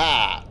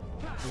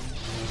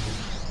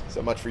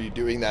 So much for you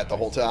doing that the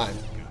whole time.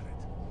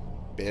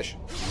 Bish.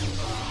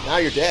 Now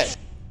you're dead.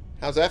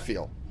 How's that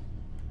feel?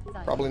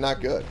 Probably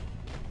not good.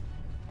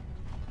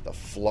 The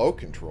flow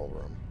control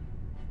room.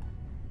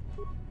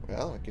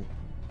 Well, I can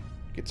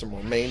get some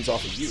remains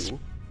off of you.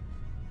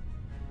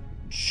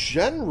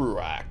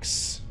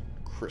 Genruax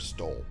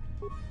crystal.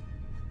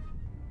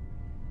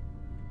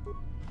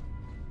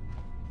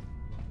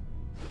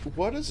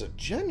 What is a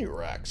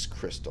Genurax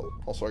crystal?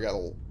 Also, I got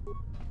a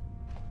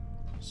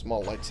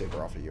small lightsaber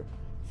off of you.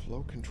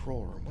 Flow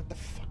control room. What the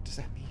fuck does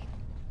that mean?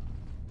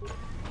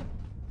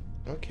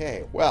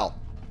 Okay, well.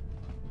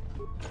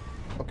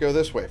 I'll go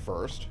this way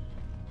first.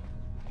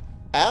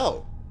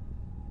 Ow!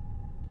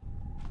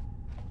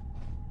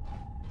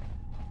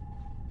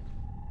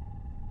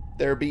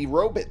 There be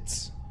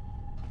robots.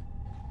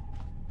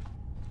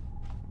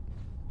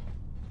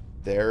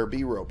 There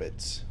be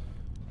robots.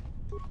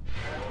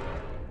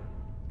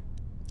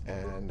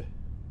 And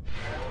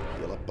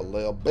heal up a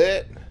little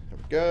bit. There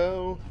we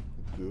go.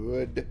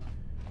 Good.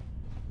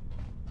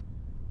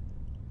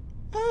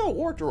 Oh,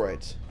 war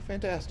droids.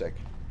 Fantastic.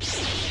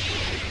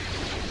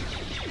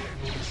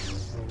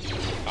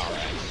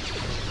 Alright.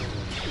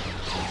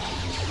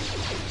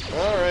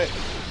 Alright.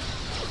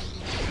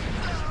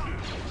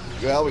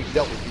 Well, we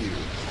dealt with you.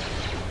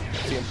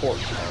 That's the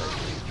important part.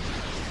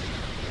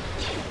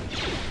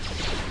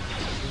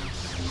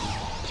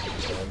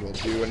 And we'll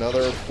do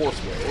another force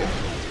wave.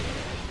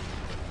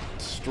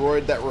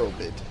 Destroyed that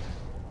robot.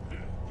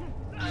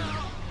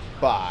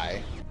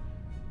 Bye.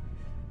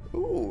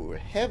 Ooh,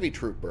 heavy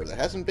trooper that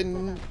hasn't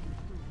been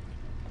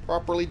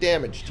properly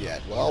damaged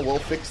yet. Well, we'll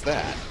fix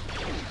that.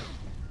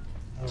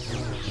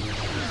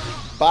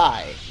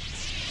 Bye.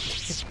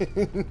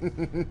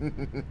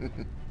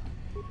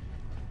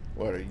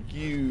 What are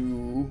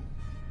you?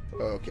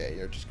 Okay,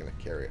 you're just going to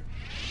carry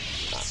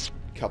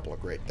a couple of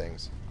great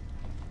things.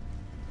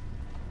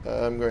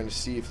 I'm going to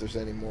see if there's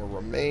any more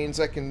remains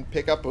I can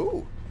pick up.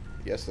 Ooh,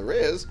 yes there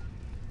is.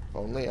 If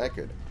only I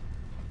could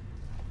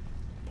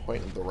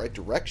point in the right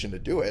direction to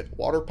do it.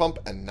 Water pump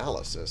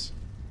analysis.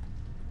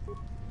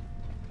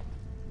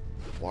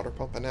 Water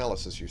pump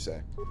analysis, you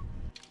say?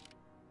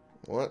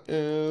 What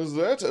is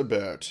that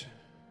about?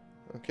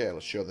 Okay,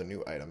 let's show the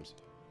new items.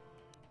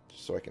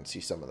 Just so I can see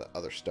some of the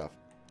other stuff.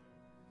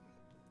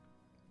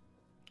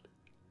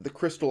 The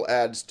crystal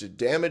adds to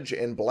damage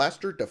and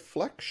blaster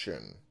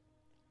deflection.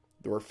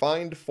 The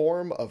refined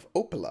form of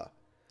Opala.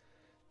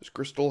 This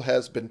crystal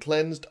has been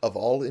cleansed of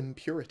all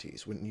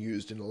impurities. When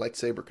used in a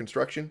lightsaber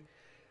construction,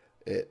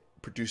 it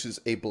produces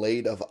a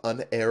blade of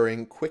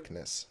unerring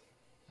quickness.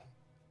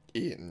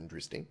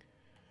 Interesting.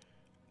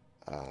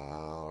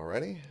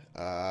 Alrighty.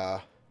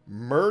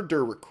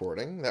 Murder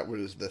recording. That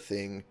was the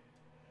thing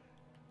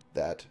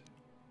that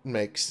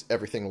makes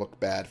everything look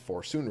bad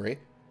for Sunri.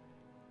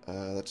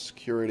 That's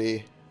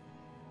security.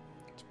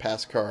 It's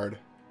pass card.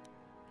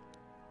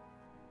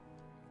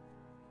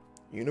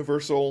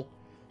 Universal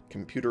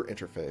computer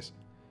interface.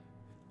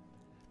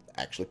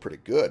 Actually pretty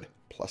good.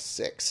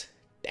 +6.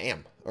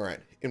 Damn.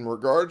 Alright. In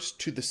regards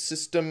to the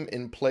system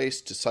in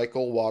place to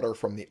cycle water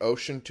from the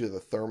ocean to the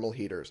thermal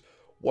heaters,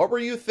 what were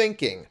you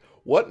thinking?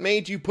 What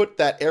made you put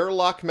that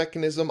airlock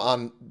mechanism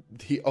on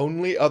the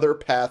only other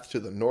path to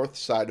the north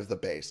side of the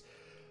base?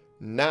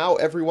 Now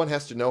everyone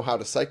has to know how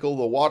to cycle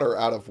the water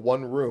out of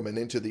one room and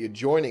into the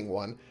adjoining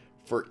one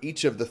for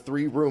each of the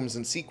 3 rooms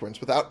in sequence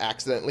without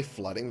accidentally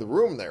flooding the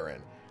room they're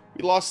in.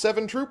 We lost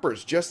 7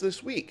 troopers just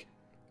this week.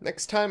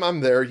 Next time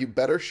I'm there, you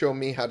better show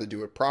me how to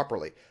do it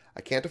properly.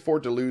 I can't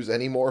afford to lose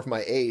any more of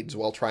my aides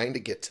while trying to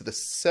get to the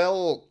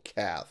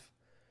Selkath.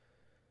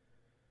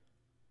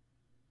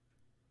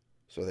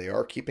 So they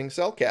are keeping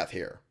Selkath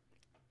here.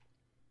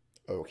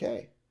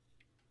 Okay.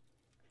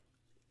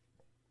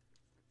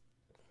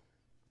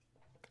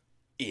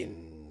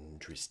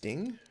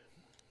 Interesting.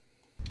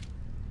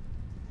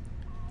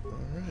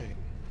 Alright.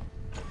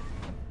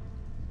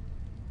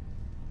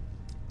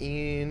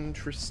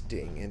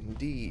 Interesting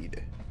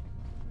indeed.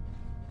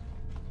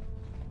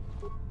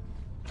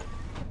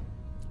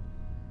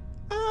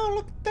 Oh,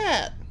 look at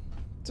that.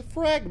 It's a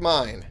frag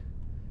mine.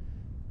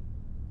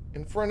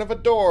 In front of a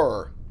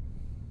door.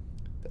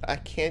 That I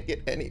can't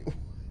get anyone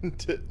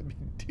to be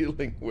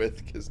dealing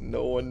with because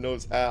no one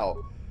knows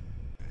how.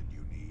 And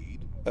you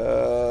need?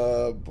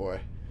 Boy.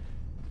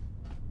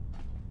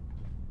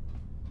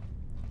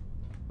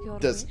 Your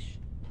Does wish?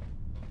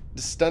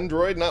 stun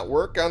droid not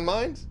work on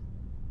mines?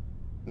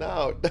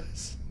 No, it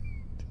does.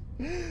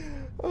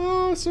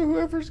 Oh, so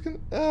whoever's gonna...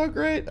 Oh,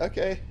 great.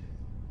 Okay.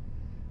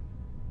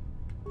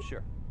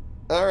 Sure.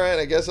 Alright,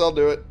 I guess I'll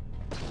do it.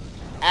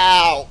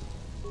 Ow!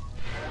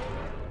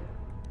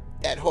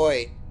 That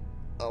hurt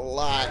a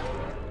lot.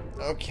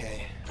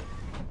 Okay.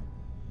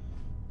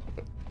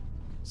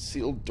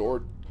 Sealed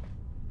door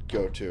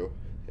go to.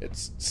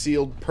 It's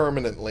sealed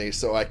permanently,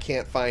 so I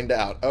can't find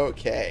out.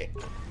 Okay.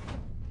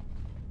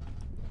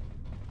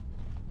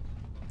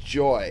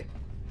 Joy.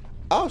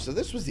 Oh, so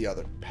this was the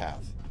other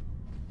path.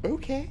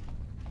 Okay.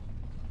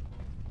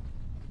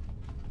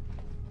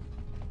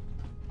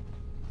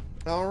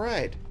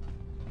 Alright.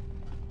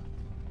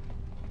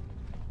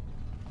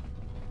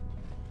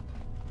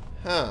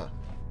 Huh.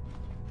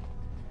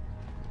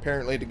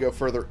 Apparently to go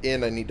further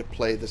in, I need to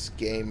play this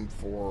game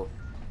for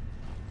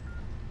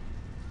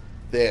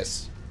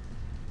this.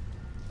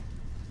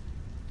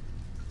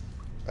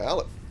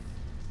 Well, it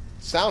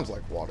sounds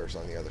like water's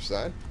on the other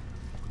side.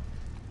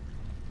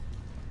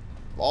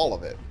 All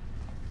of it.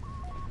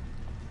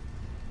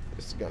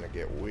 This is gonna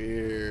get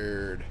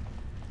weird.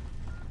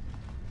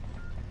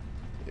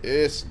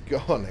 It's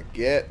gonna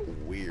get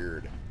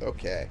weird.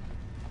 Okay.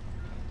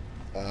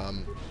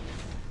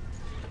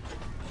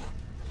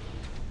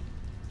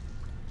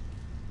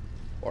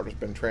 Water's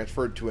been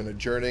transferred to an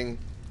adjoining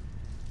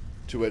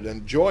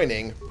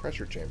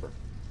pressure chamber.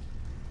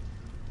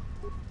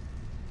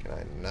 Can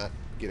I not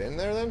get in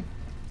there then?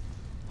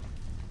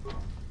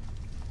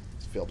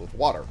 It's filled with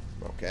water.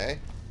 Okay.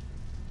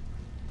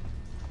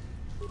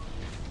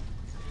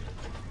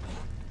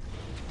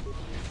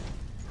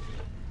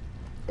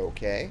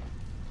 Okay.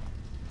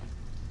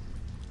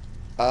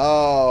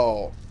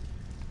 Oh.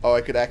 Oh,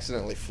 I could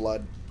accidentally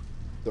flood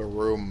the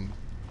room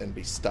and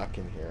be stuck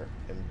in here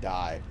and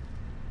die.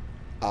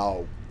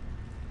 Oh.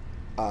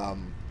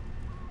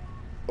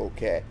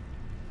 Okay.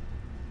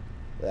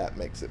 That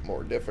makes it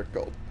more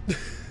difficult.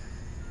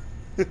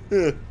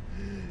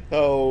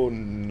 Oh,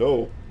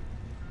 no.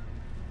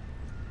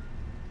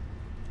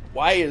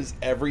 Why does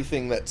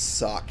everything that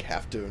suck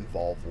have to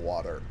involve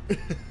water?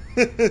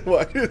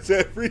 Why does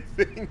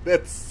everything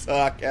that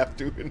suck have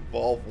to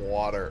involve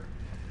water?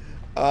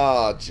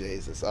 Oh,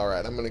 Jesus.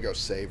 Alright, I'm going to go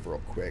save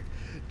real quick.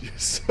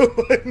 Just so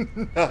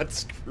I'm not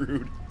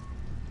screwed.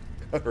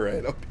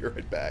 Alright, I'll be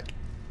right back.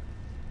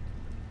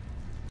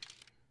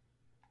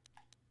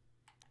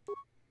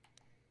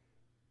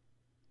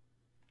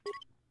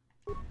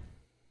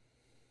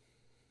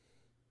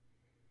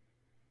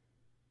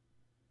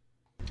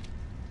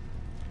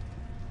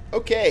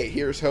 Okay,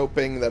 here's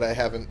hoping that I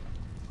haven't...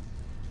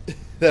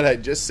 that I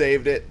just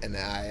saved it and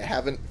I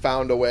haven't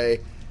found a way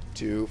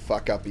to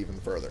fuck up even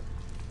further.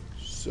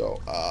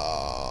 So,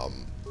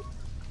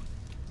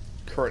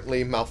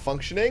 currently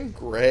malfunctioning.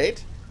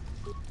 Great.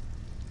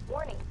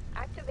 Warning.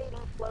 Activating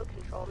flow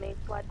control may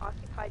flood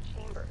occupied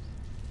chambers.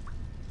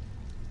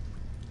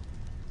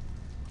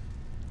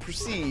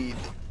 Proceed.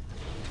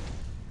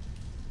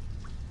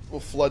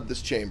 We'll flood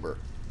this chamber.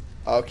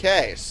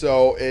 Okay,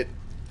 so it...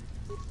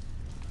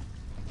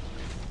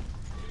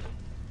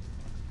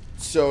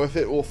 So if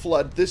it will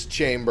flood this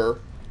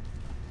chamber,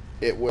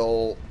 it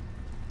will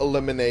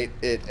eliminate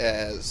it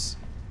as...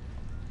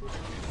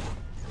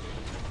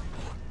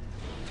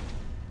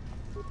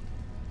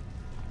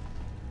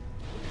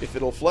 If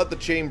it'll flood the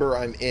chamber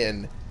I'm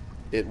in,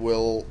 it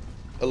will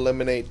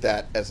eliminate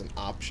that as an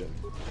option.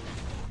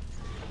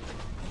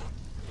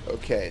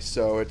 Okay,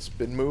 so it's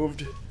been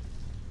moved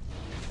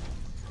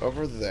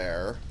over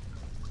there.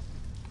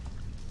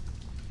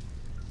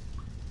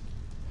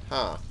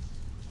 Huh.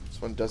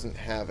 This one doesn't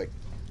have a...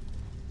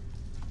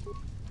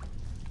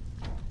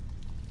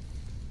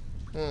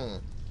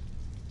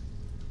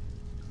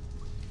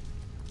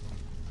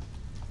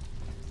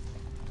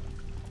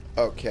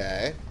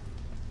 Okay.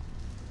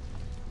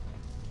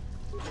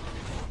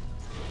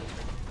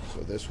 So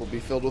this will be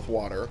filled with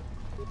water.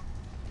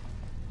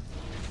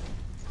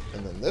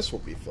 And then this will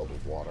be filled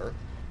with water.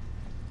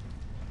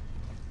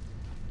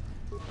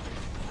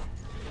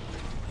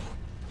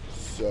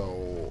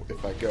 So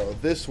if I go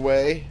this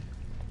way...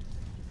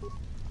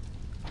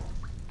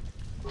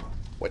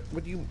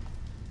 What do you...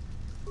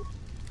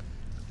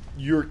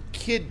 You're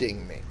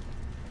kidding me.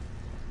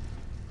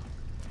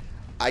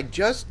 I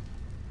just...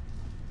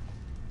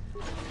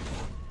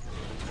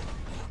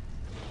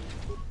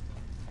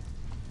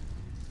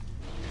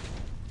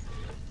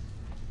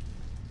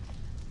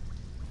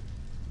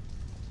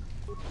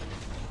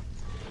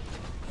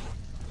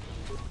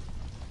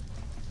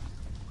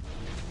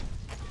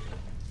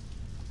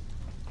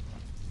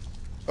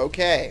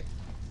 Okay.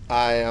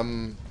 I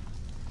am...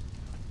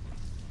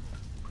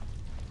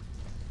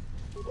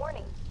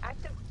 Warning.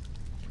 Active...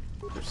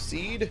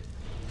 Proceed.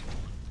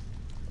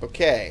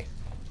 Okay.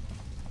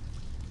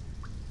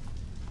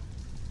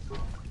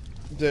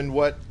 Then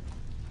what?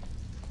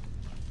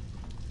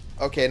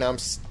 Okay, now I'm...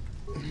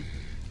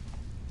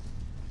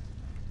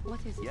 What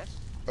is it? Yes?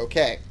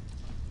 Okay.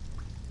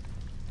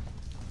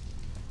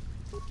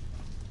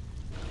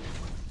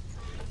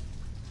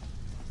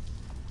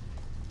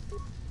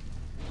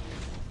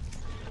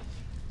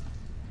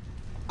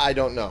 I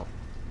don't know.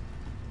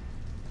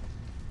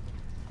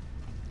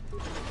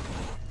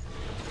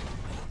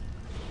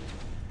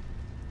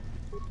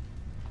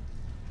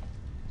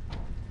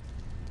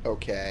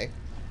 Okay.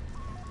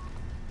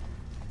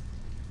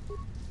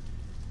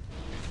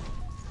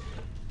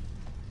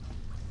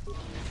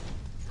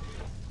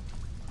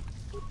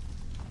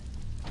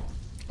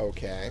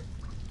 Okay.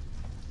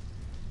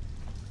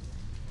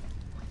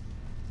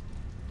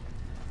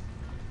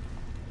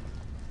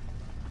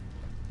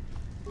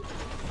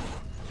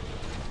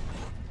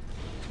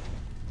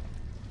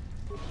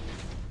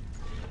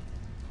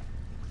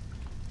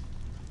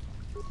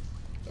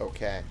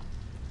 Okay.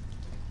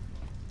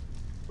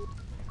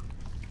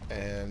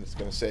 And it's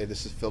going to say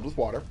this is filled with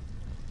water.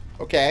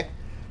 Okay.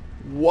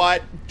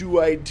 What do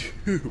I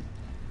do?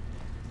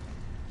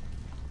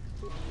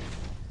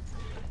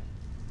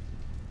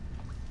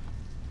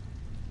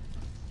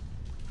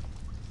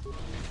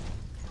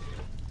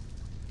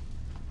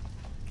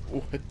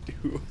 What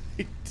do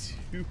I do?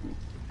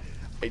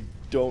 I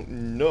don't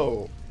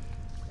know.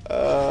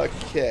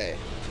 Okay.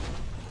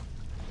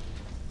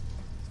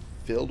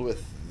 Filled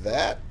with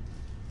that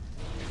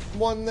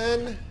one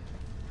then?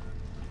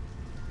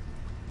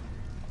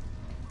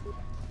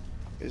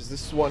 Is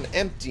this one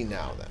empty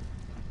now then?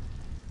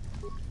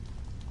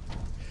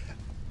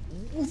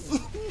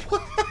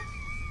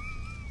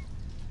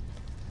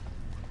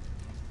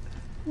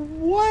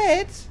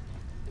 What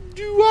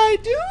do I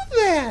do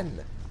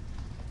then?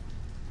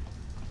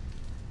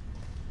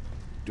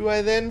 Do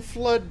I then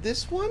flood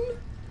this one?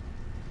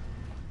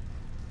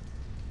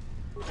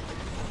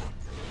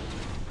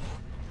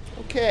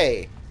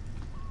 Okay.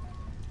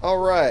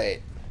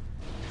 Alright.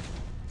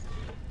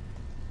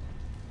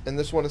 And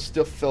this one is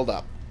still filled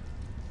up.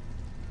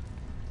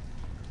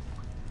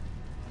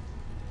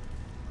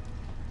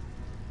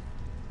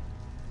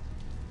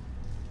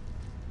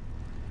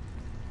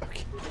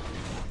 Okay.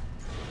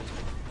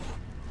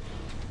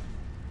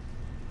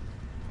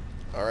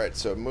 Alright,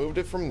 so moved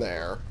it from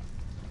there.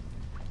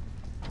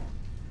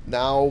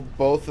 Now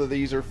both of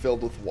these are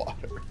filled with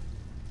water.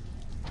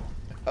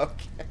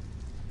 Okay.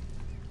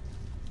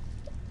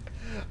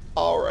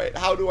 Alright,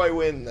 how do I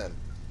win then?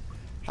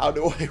 How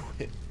do I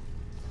win?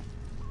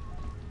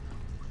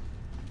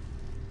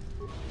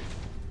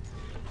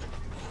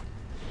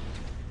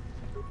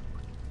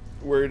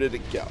 Where did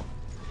it go?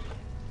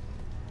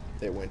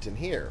 It went in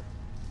here.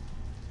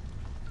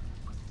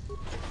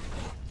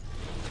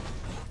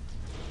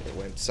 It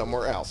went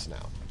somewhere else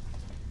now.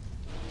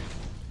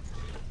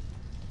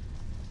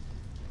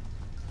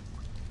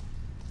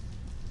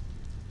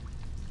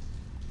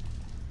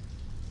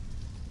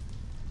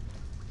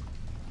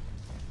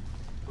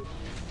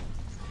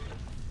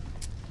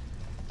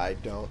 I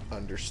don't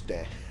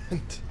understand.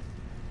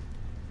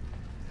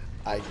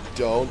 I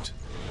don't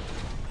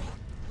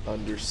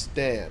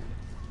understand.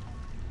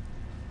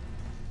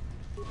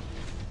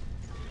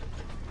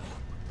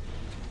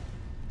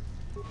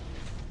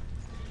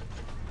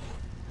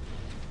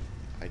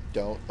 I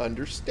don't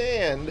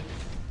understand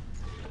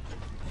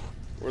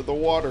where the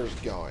water's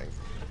going.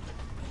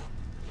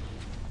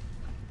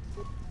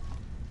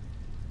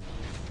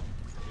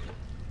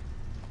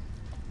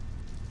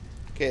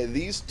 Okay,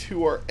 these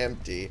two are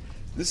empty.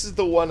 This is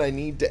the one I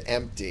need to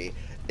empty.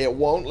 It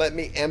won't let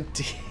me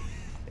empty.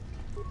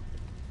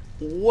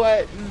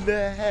 What in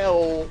the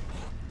hell?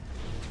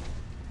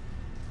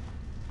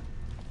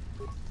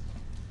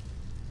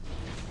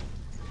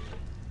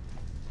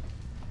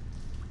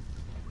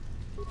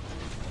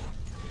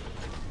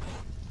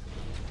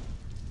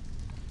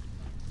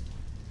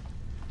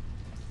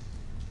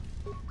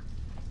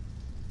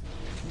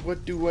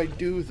 What do I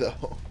do,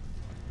 though?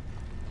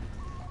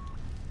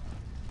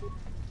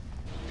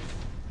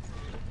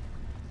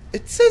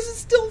 It says it's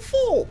still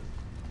full.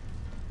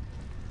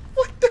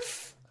 What the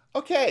f...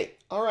 Okay,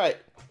 alright.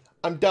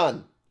 I'm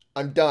done.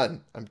 I'm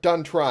done. I'm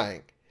done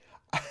trying.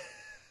 I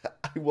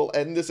will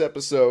end this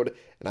episode,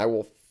 and I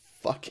will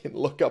fucking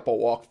look up a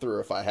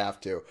walkthrough if I have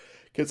to.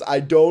 Because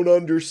I don't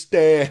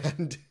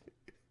understand.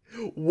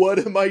 What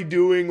am I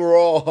doing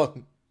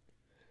wrong?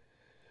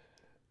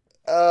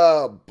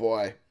 Oh,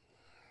 boy.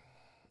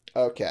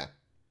 Okay.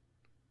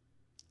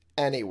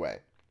 Anyway.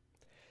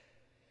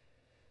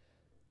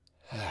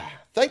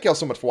 Thank you all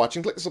so much for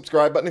watching. Click the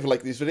subscribe button if you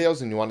like these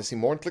videos and you want to see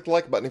more, and click the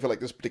like button if you like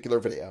this particular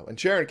video. And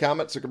share and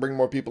comment so we can bring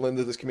more people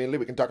into this community.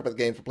 We can talk about the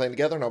games we're playing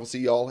together, and I will see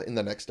you all in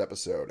the next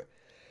episode.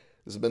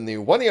 This has been the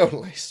one and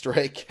only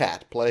Stray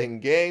Cat,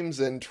 playing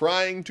games and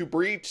trying to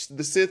breach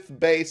the Sith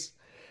base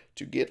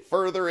to get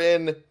further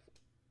in,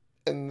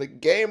 and the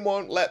game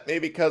won't let me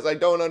because I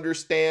don't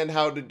understand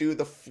how to do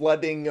the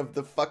flooding of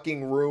the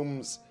fucking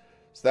rooms,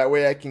 so that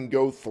way I can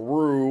go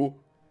through.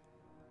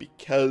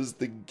 Because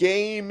the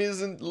game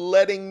isn't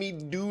letting me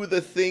do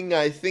the thing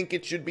I think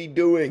it should be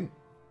doing.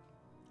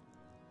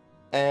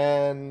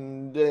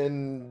 And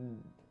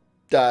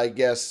I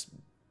guess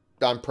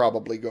I'm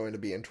probably going to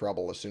be in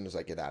trouble as soon as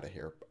I get out of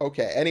here.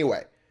 Okay,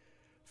 anyway.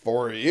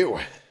 For you.